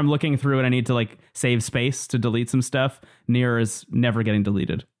 Whenever I'm looking through and I need to like save space to delete some stuff, Nier is never getting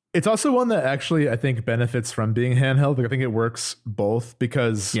deleted. It's also one that actually I think benefits from being handheld. Like I think it works both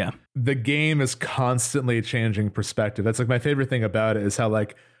because the game is constantly changing perspective. That's like my favorite thing about it is how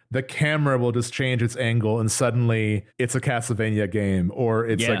like the camera will just change its angle and suddenly it's a Castlevania game or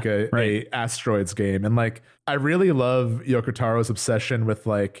it's like a Asteroids game. And like, I really love Yoko Taro's obsession with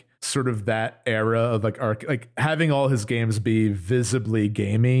like sort of that era of like having all his games be visibly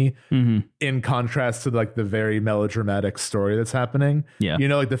gamey in contrast to like the very melodramatic story that's happening. Yeah. You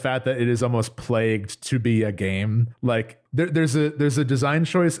know, like the fact that it is almost plagued to be a game. Like there's a design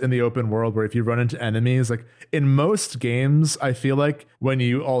choice in the open world where if you run into enemies, like in most games, I feel like when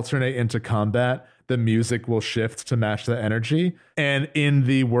you alternate into combat, the music will shift to match the energy. And in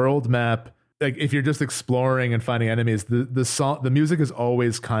the world map, like if you're just exploring and finding enemies, the music is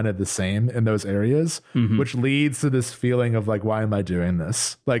always kind of the same in those areas, which leads to this feeling of like, why am I doing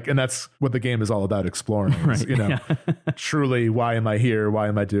this? Like, and that's what the game is all about, exploring. Right. You know, truly, why am I here? Why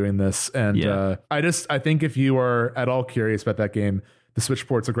am I doing this? And I think if you are at all curious about that game, the Switch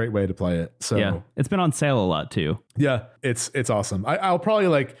port's a great way to play it. So yeah, it's been on sale a lot too. Yeah, it's awesome. I'll probably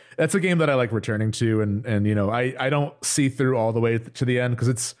like, that's a game that I like returning to, and you know, I don't see through all the way to the end because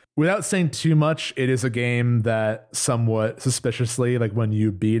it's, without saying too much, it is a game that somewhat suspiciously, like when you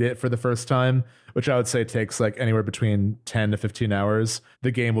beat it for the first time, which I would say takes like anywhere between 10 to 15 hours,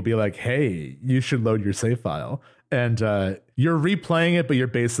 the game will be like, hey, you should load your save file. And you're replaying it, but you're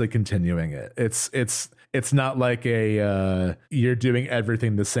basically continuing it. It's not like you're doing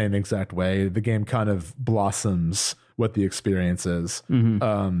everything the same exact way. The game kind of blossoms what the experience is.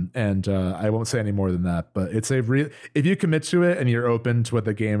 And I won't say any more than that, but it's if you commit to it and you're open to what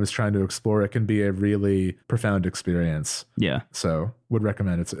the game is trying to explore, it can be a really profound experience. Yeah. So would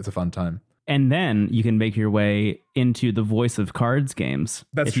recommend. It's a fun time. And then you can make your way into the Voice of Cards games.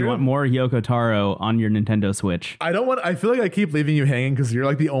 That's if true. you want more Yoko Taro on your Nintendo Switch. I feel like I keep leaving you hanging because you're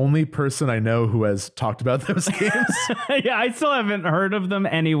like the only person I know who has talked about those games. Yeah, I still haven't heard of them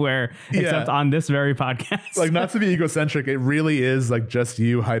anywhere except on this very podcast. Like, not to be egocentric, it really is like just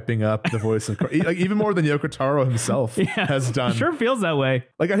you hyping up the Voice of Cards. Like, even more than Yoko Taro himself has done. Sure feels that way.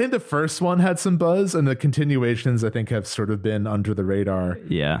 Like, I think the first one had some buzz and the continuations I think have sort of been under the radar.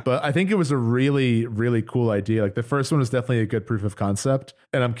 Yeah. But I think it was a really, really cool idea. Like, the first one was definitely a good proof of concept,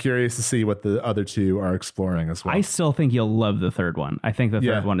 and I'm curious to see what the other two are exploring as well. I still think you'll love the third one. I think the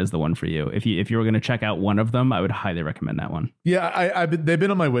third one is the one for you. If you were going to check out one of them, I would highly recommend that one. Yeah, they've been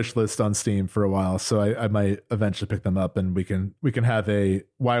on my wish list on Steam for a while, so I might eventually pick them up, and we can have a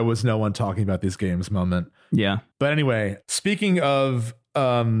why was no one talking about these games moment. Yeah. But anyway, speaking of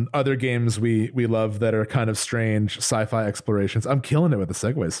other games we love that are kind of strange sci-fi explorations. I'm killing it with the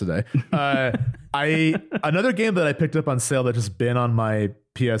segues today. Another game that I picked up on sale that just been on my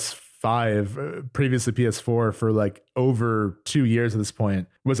PS5, previously PS4 for like over 2 years at this point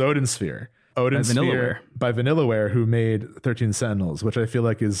was Odin Sphere. Odin Sphere by Vanillaware, who made 13 Sentinels, which I feel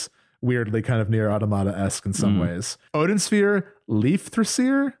like is weirdly kind of Nier Automata-esque in some ways. Odin Sphere, Leaf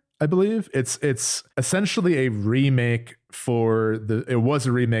Thrasier, I believe. It's essentially a remake it was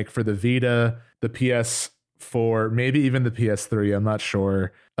a remake for the Vita, the PS4, maybe even the PS3. I'm not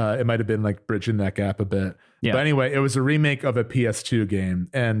sure. It might have been like bridging that gap a bit. Yeah. But anyway, it was a remake of a PS2 game,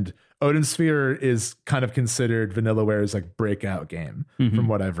 and Odin Sphere is kind of considered Vanillaware's like breakout game from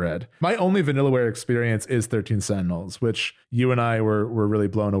what I've read. My only Vanillaware experience is 13 Sentinels, which you and I were really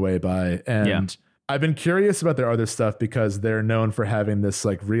blown away by. And I've been curious about their other stuff because they're known for having this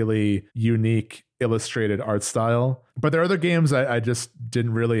like really unique illustrated art style. But there are other games I just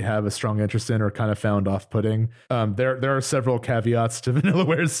didn't really have a strong interest in or kind of found off-putting. There are several caveats to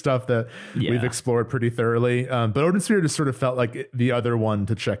Vanillaware's stuff that we've explored pretty thoroughly. But Odin Sphere just sort of felt like the other one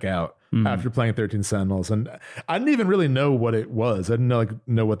to check out after playing 13 Sentinels. And I didn't even really know what it was. I didn't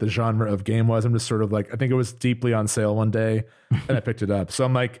know what the genre of game was. I'm just sort of like, I think it was deeply on sale one day and I picked it up. So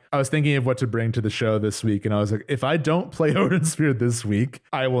I'm like, I was thinking of what to bring to the show this week. And I was like, if I don't play Odin Sphere this week,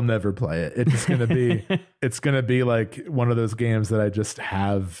 I will never play it. It's going to be like one of those games that I just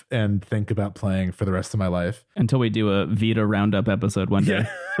have and think about playing for the rest of my life. Until we do a Vita roundup episode one day.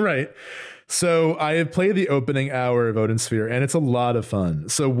 Yeah, right. So I have played the opening hour of Odin Sphere, and it's a lot of fun.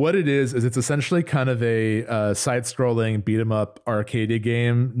 So what it is it's essentially kind of a side-scrolling beat-em-up arcade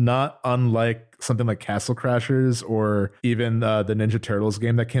game, not unlike something like Castle Crashers or even the Ninja Turtles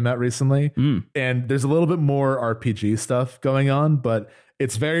game that came out recently. And there's a little bit more RPG stuff going on, but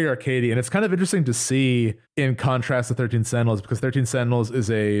it's very arcadey, and it's kind of interesting to see in contrast to 13 Sentinels, because 13 Sentinels is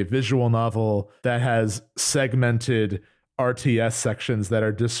a visual novel that has segmented RTS sections that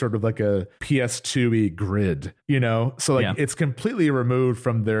are just sort of like a PS2-y grid, So it's completely removed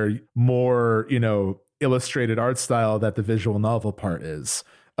from their more, illustrated art style that the visual novel part is.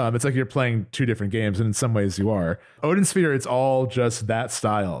 It's like you're playing two different games, and in some ways you are. Odin Sphere, it's all just that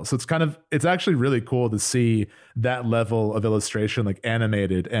style. So it's actually really cool to see that level of illustration like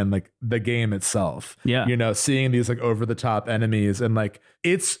animated and like the game itself. Yeah. You know, seeing these like over the top enemies and like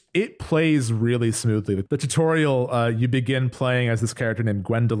it plays really smoothly. The tutorial, you begin playing as this character named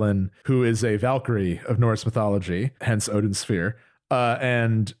Gwendolyn, who is a Valkyrie of Norse mythology, hence Odin Sphere.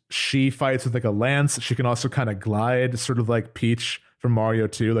 And she fights with like a lance. She can also kind of glide, sort of like Peach from Mario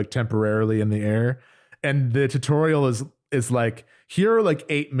 2, like temporarily in the air. And the tutorial is like, here are like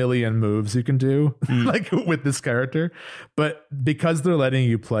 8 million moves you can do like with this character. But because they're letting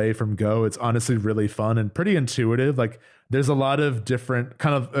you play from go, it's honestly really fun and pretty intuitive. Like there's a lot of different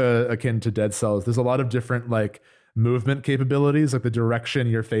kind of akin to Dead Cells. There's a lot of different like movement capabilities, like the direction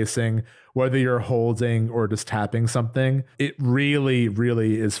you're facing, whether you're holding or just tapping something. It really,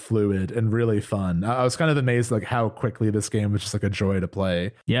 really is fluid and really fun. I was kind of amazed like how quickly this game was just like a joy to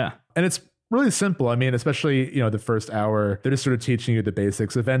play. Yeah. And it's really simple. I mean, especially, you know, the first hour, they're just sort of teaching you the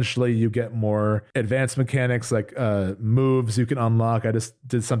basics. Eventually you get more advanced mechanics like moves you can unlock. I just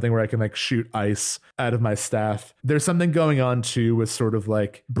did something where I can like shoot ice out of my staff. There's something going on too with sort of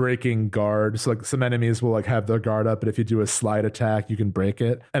like breaking guard. So like some enemies will like have their guard up, but if you do a slide attack, you can break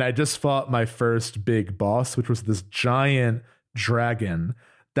it. And I just fought my first big boss, which was this giant dragon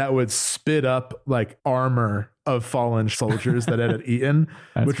that would spit up like armor of fallen soldiers that it had eaten,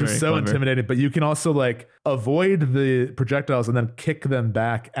 which was so intimidating. But you can also like avoid the projectiles and then kick them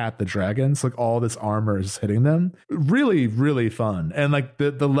back at the dragons. Like all this armor is hitting them. Really, really fun. And like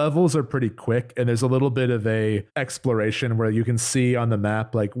the levels are pretty quick, and there's a little bit of a exploration where you can see on the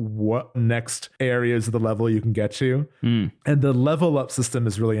map like what next areas of the level you can get to. And the level up system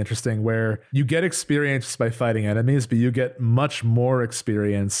is really interesting, where you get experience by fighting enemies, but you get much more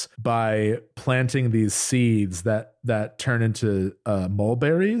experience by planting these seeds that turn into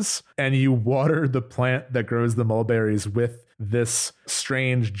mulberries, and you water the plant that grows the mulberries with this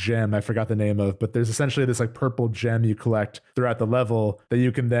strange gem I forgot the name of, but there's essentially this like purple gem you collect throughout the level that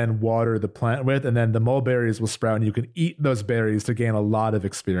you can then water the plant with, and then the mulberries will sprout and you can eat those berries to gain a lot of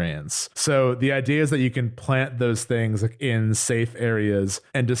experience. So the idea is that you can plant those things like in safe areas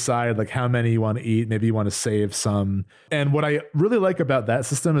and decide like how many you want to eat. Maybe you want to save some. And what I really like about that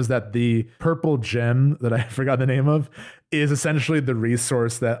system is that the purple gem that I forgot the name of is essentially the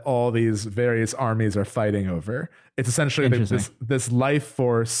resource that all these various armies are fighting over. It's essentially this life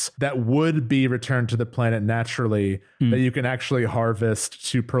force that would be returned to the planet naturally that you can actually harvest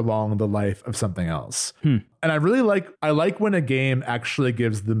to prolong the life of something else. And I really like when a game actually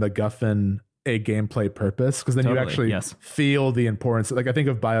gives the MacGuffin a gameplay purpose, because then you actually feel the importance. Like I think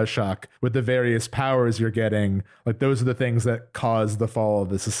of BioShock with the various powers you're getting, like those are the things that cause the fall of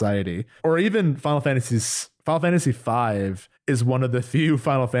the society. Or even Final Fantasy V is one of the few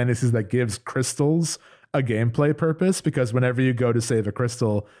Final Fantasies that gives crystals a gameplay purpose, because whenever you go to save a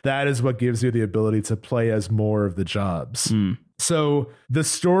crystal, that is what gives you the ability to play as more of the jobs. So the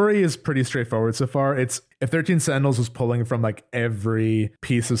story is pretty straightforward so far. If 13 Sentinels was pulling from like every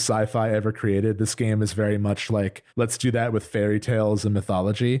piece of sci-fi ever created, this game is very much like, let's do that with fairy tales and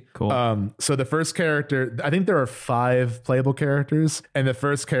mythology. Cool. So the first character, I think there are 5 playable characters, and the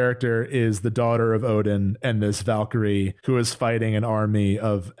first character is the daughter of Odin and this Valkyrie who is fighting an army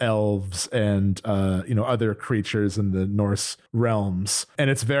of elves and other creatures in the Norse realms.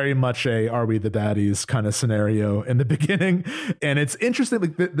 And it's very much a are we the baddies kind of scenario in the beginning. And it's interesting,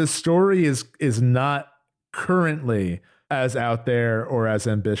 like the story is not currently as out there or as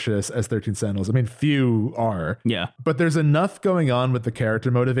ambitious as 13 Sentinels. I mean, few are. Yeah. But there's enough going on with the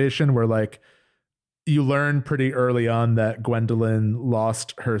character motivation where like you learn pretty early on that Gwendolyn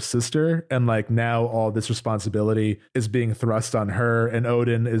lost her sister, and like now all this responsibility is being thrust on her, and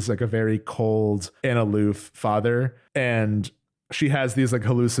Odin is like a very cold and aloof father, and she has these like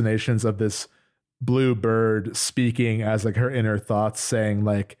hallucinations of this blue bird speaking as like her inner thoughts, saying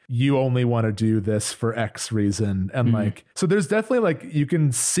like, you only want to do this for X reason. And like, so there's definitely like, you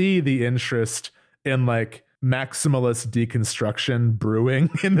can see the interest in like maximalist deconstruction brewing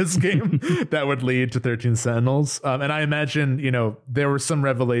in this game that would lead to 13 Sentinels. And I imagine, there were some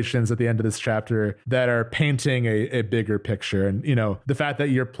revelations at the end of this chapter that are painting a bigger picture. And, the fact that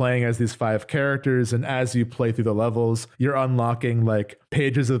you're playing as these 5 characters, and as you play through the levels, you're unlocking like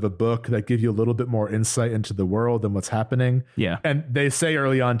pages of a book that give you a little bit more insight into the world and what's happening. Yeah. And they say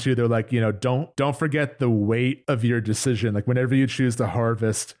early on too, they're like, don't forget the weight of your decision. Like whenever you choose to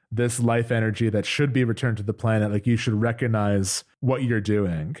harvest this life energy that should be returned to the planet, like you should recognize what you're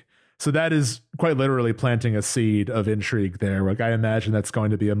doing. So that is quite literally planting a seed of intrigue there. Like I imagine that's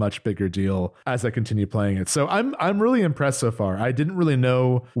going to be a much bigger deal as I continue playing it. So I'm really impressed so far. I didn't really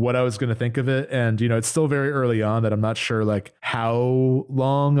know what I was going to think of it. And, you know, it's still very early on that I'm not sure like how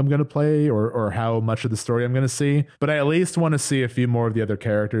long I'm going to play or how much of the story I'm going to see. But I at least want to see a few more of the other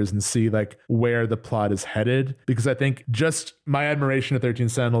characters and see like where the plot is headed. Because I think just my admiration of 13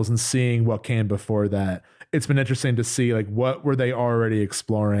 Sentinels and seeing what came before that, it's been interesting to see like what were they already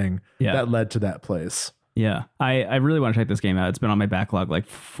exploring that led to that place. Yeah, I really want to check this game out. It's been on my backlog like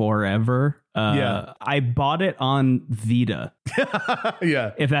forever. I bought it on Vita.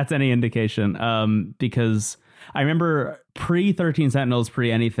 Yeah, if that's any indication, because I remember pre 13 Sentinels,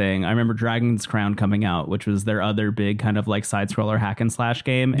 pre anything. I remember Dragon's Crown coming out, which was their other big kind of like side scroller hack and slash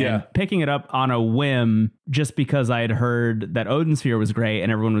game, and picking it up on a whim just because I had heard that Odin Sphere was great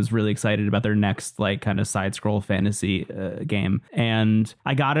and everyone was really excited about their next like kind of side scroll fantasy game. And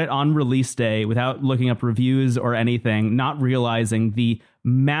I got it on release day without looking up reviews or anything, not realizing the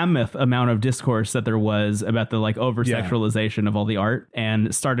mammoth amount of discourse that there was about the like over sexualization of all the art,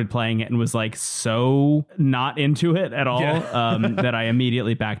 and started playing it and was like so not into it at all that I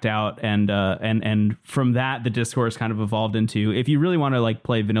immediately backed out. And from that, the discourse kind of evolved into, if you really want to like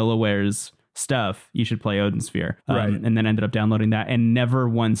play Vanillaware's stuff, you should play Odin Sphere. And then ended up downloading that and never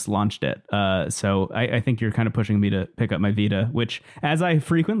once launched it. So I think you're kind of pushing me to pick up my Vita, which, as I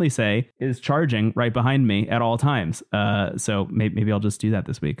frequently say, is charging right behind me at all times. So maybe I'll just do that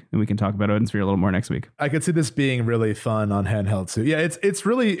this week and we can talk about Odin Sphere a little more next week. I could see this being really fun on handheld too. Yeah,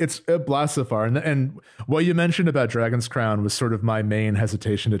 it's a blast so far. And what you mentioned about Dragon's Crown was sort of my main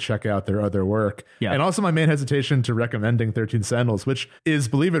hesitation to check out their other work. Yeah. And also my main hesitation to recommending 13 Sentinels, which is,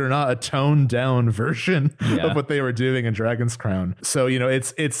 believe it or not, a toned down version of what they were doing in Dragon's Crown. So, you know,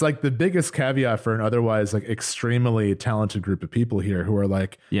 it's like the biggest caveat for an otherwise like extremely talented group of people here who are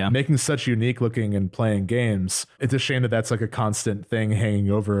like making such unique looking and playing games. It's a shame that that's like a constant thing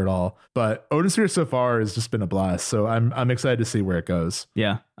hanging over it all. But Odin Sphere so far has just been a blast. So I'm excited to see where it goes.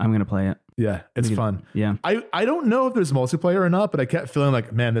 Yeah, I'm going to play it. Yeah, it's fun. Yeah. I don't know if there's multiplayer or not, but I kept feeling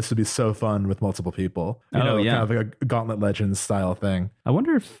like, man, this would be so fun with multiple people. You know, kind of like a Gauntlet Legends style thing. I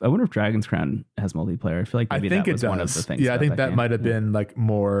wonder if Dragon's Crown has multiplature. I feel like maybe that was one of the things. Yeah, I think that might have been like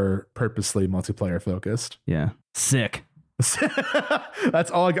more purposely multiplayer focused. Yeah. Sick. That's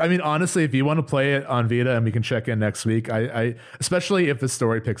all. I mean, honestly, if you want to play it on Vita and we can check in next week, I especially if the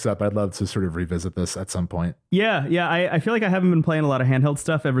story picks up, I'd love to sort of revisit this at some point. Yeah. I feel like I haven't been playing a lot of handheld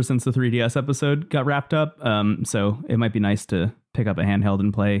stuff ever since the 3DS episode got wrapped up. So it might be nice to pick up a handheld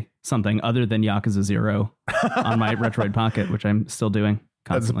and play something other than Yakuza 0 on my Retroid Pocket, which I'm still doing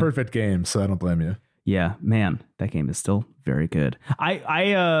constantly. That's a perfect game, so I don't blame you. Yeah, man, that game is still very good.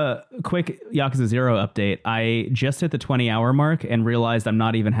 I quick Yakuza 0 update. I just hit the 20-hour mark and realized I'm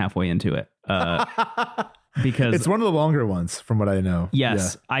not even halfway into it. Because it's one of the longer ones from what I know.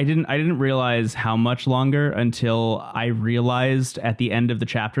 Yes. Yeah. I didn't realize how much longer until I realized at the end of the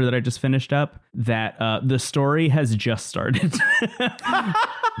chapter that I just finished up that the story has just started.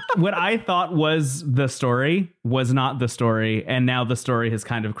 What I thought was the story was not the story, and now the story has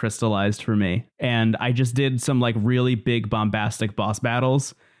kind of crystallized for me. And I just did some like really big bombastic boss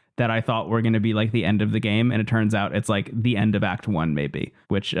battles that I thought were going to be like the end of the game, and it turns out it's like the end of Act 1 maybe,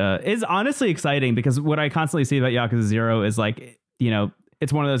 which is honestly exciting, because what I constantly see about Yakuza 0 is like, you know,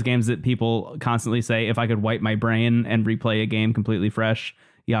 it's one of those games that people constantly say, if I could wipe my brain and replay a game completely fresh,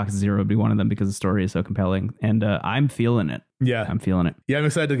 Yakuza 0 would be one of them, because the story is so compelling, and I'm feeling it. Yeah, I'm feeling it. Yeah, I'm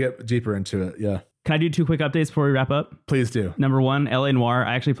excited to get deeper into it. Yeah. Can I do 2 quick updates before we wrap up? Please do. Number 1, LA Noire.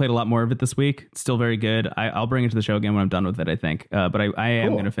 I actually played a lot more of it this week. It's still very good. I'll bring it to the show again when I'm done with it, I think. But I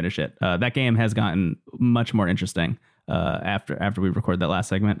am going to finish it. That game has gotten much more interesting after we record that last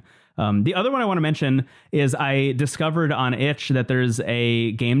segment. The other one I want to mention is I discovered on Itch that there's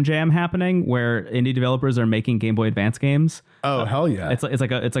a game jam happening where indie developers are making Game Boy Advance games. Oh, hell yeah. It's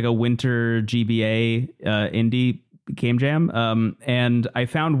like a winter GBA indie game jam. And I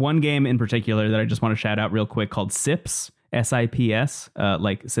found one game in particular that I just want to shout out real quick called Sips, SIPS,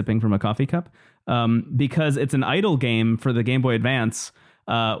 like sipping from a coffee cup, because it's an idle game for the Game Boy Advance,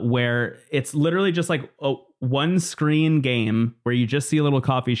 where it's literally just like a one screen game where you just see a little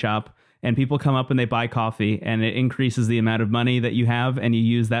coffee shop and people come up and they buy coffee, and it increases the amount of money that you have, and you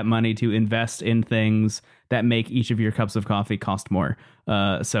use that money to invest in things that make each of your cups of coffee cost more.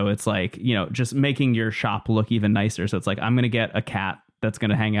 So it's like, you know, just making your shop look even nicer. So it's like, I'm going to get a cat that's going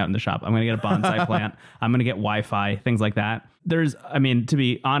to hang out in the shop. I'm going to get a bonsai plant. I'm going to get Wi-Fi, things like that. I mean, to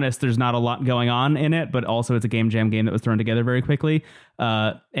be honest, there's not a lot going on in it, but also it's a game jam game that was thrown together very quickly,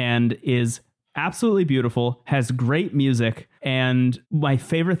 and is absolutely beautiful, has great music, And my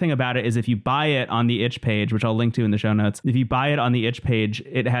favorite thing about it is if you buy it on the itch page, which I'll link to in the show notes, if you buy it on the itch page,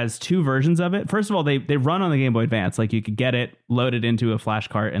 it has two versions of it. First of all, they run on the Game Boy Advance. Like you could get it, load it into a flash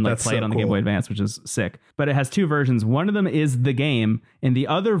cart and like play it on the Game Boy Advance, which is sick. But it has two versions. One of them is the game, and the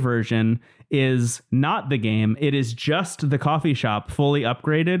other version is not the game. It is just the coffee shop fully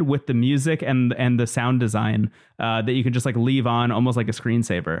upgraded with the music and the sound design that you can just like leave on almost like a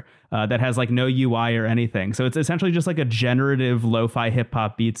screensaver that has like no UI or anything. So it's essentially just like a generative lo-fi hip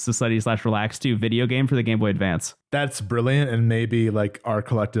hop beats society/relax 2 video game for the Game Boy Advance. That's brilliant, and maybe like our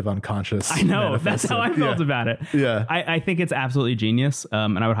collective unconscious. I know, that's how I felt about it. Yeah, I think it's absolutely genius,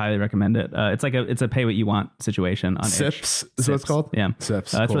 and I would highly recommend it. It's a pay what you want situation on Sips is what it's called. Yeah,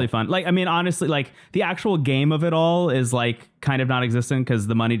 Sips. It's really fun. Like, I mean, honestly, like the actual game of it all is like kind of non-existent because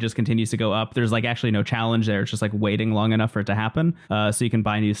the money just continues to go up. There's like actually no challenge there. It's just like waiting long enough for it to happen, so you can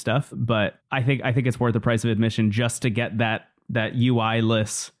buy new stuff. But I think it's worth the price of admission just to get that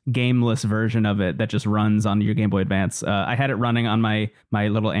UI-less, gameless version of it that just runs on your Game Boy Advance. I had it running on my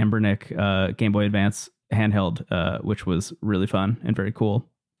little Ambernick Game Boy Advance handheld, which was really fun and very cool.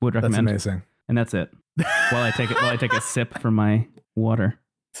 Would recommend. That's amazing. And that's it. While I take a sip from my water.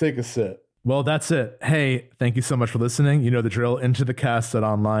 Take a sip. Well, that's it. Hey, thank you so much for listening. You know the drill.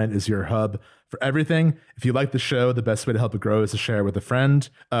 IntoTheCast.online is your hub for everything. If you like the show, the best way to help it grow is to share it with a friend.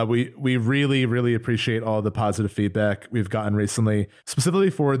 We really, really appreciate all the positive feedback we've gotten recently,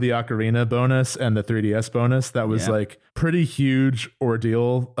 specifically for the Ocarina bonus and the 3DS bonus. That was like pretty huge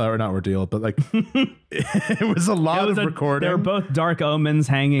ordeal, or not ordeal, but like it was a lot of recording. They were both dark omens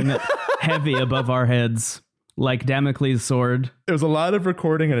hanging heavy above our heads. Like Damocles' sword. It was a lot of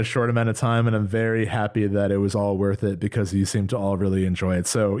recording in a short amount of time, and I'm very happy that it was all worth it because you seem to all really enjoy it.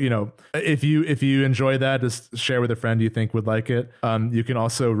 So, you know, if you enjoy that, just share with a friend you think would like it. You can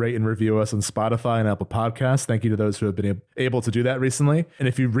also rate and review us on Spotify and Apple Podcasts. Thank you to those who have been able to do that recently. And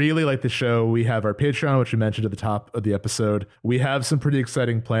if you really like the show, we have our Patreon, which we mentioned at the top of the episode. We have some pretty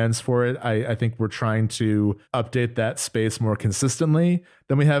exciting plans for it. I think we're trying to update that space more consistently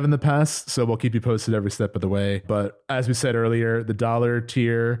than we have in the past. So we'll keep you posted every step of the way. But as we said earlier, the $1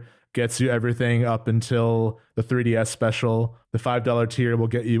 tier gets you everything up until the 3DS special. The $5 tier will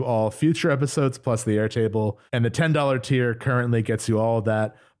get you all future episodes plus the Airtable. And the $10 tier currently gets you all of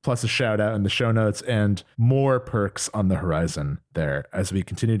that plus a shout out in the show notes and more perks on the horizon there. As we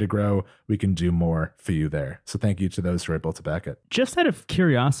continue to grow, we can do more for you there. So thank you to those who are able to back it. Just out of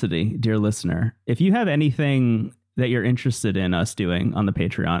curiosity, dear listener, if you have anything that you're interested in us doing on the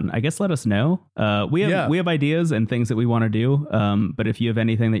Patreon, I guess let us know. We have ideas and things that we want to do. But if you have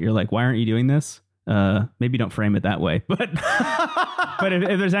anything that you're like, why aren't you doing this? Maybe don't frame it that way, but but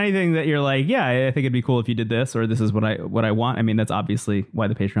if there's anything that you're like, yeah, I think it'd be cool if you did this, or this is what I want. I mean, that's obviously why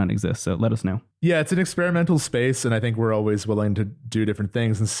the Patreon exists. So let us know. Yeah, it's an experimental space, and I think we're always willing to do different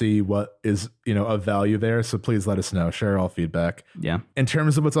things and see what is, you know, of value there. So please let us know. Share all feedback. Yeah. In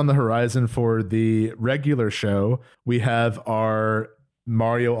terms of what's on the horizon for the regular show, we have our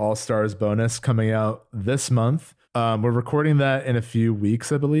Mario All-Stars bonus coming out this month. We're recording that in a few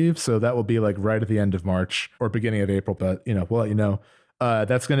weeks, I believe. So that will be like right at the end of March or beginning of April. But, you know, we'll let you know.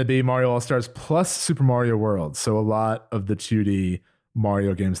 That's going to be Mario All-Stars plus Super Mario World. So a lot of the 2D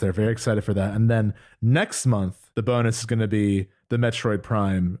Mario games there. Very excited for that. And then next month, the bonus is going to be the Metroid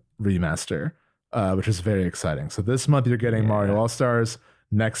Prime remaster, which is very exciting. So this month you're getting Mario All-Stars.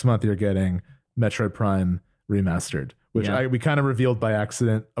 Next month you're getting Metroid Prime remastered, which we kind of revealed by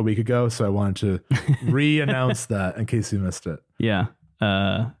accident a week ago. So I wanted to re-announce that in case you missed it. Yeah.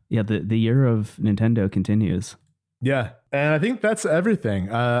 The year of Nintendo continues. Yeah. And I think that's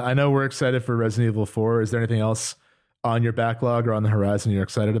everything. I know we're excited for Resident Evil 4. Is there anything else on your backlog or on the horizon you're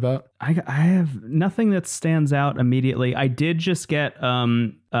excited about? I have nothing that stands out immediately. I did just get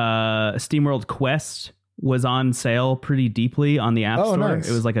SteamWorld Quest was on sale pretty deeply on the App Store. Nice.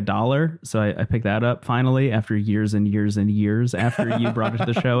 It was like $1. So I picked that up finally after years and years and years after you brought it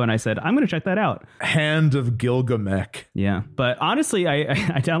to the show. And I said, I'm going to check that out. Hand of Gilgamesh. Yeah. But honestly, I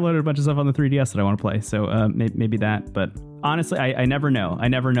downloaded a bunch of stuff on the 3DS that I want to play. So maybe that. But honestly, I never know. I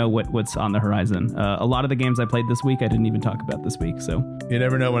never know what's on the horizon. A lot of the games I played this week, I didn't even talk about this week. So you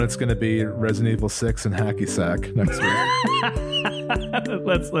never know when it's going to be Resident Evil 6 and Hacky Sack next week.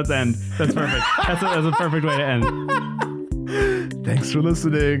 Let's end. That's perfect. That's a perfect way to end. Thanks for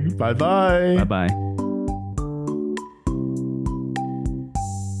listening. Bye-bye. Bye-bye.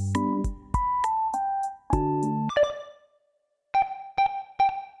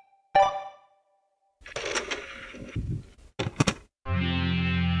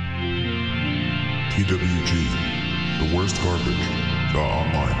 TWG, the worst garbage,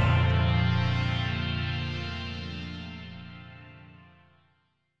 online.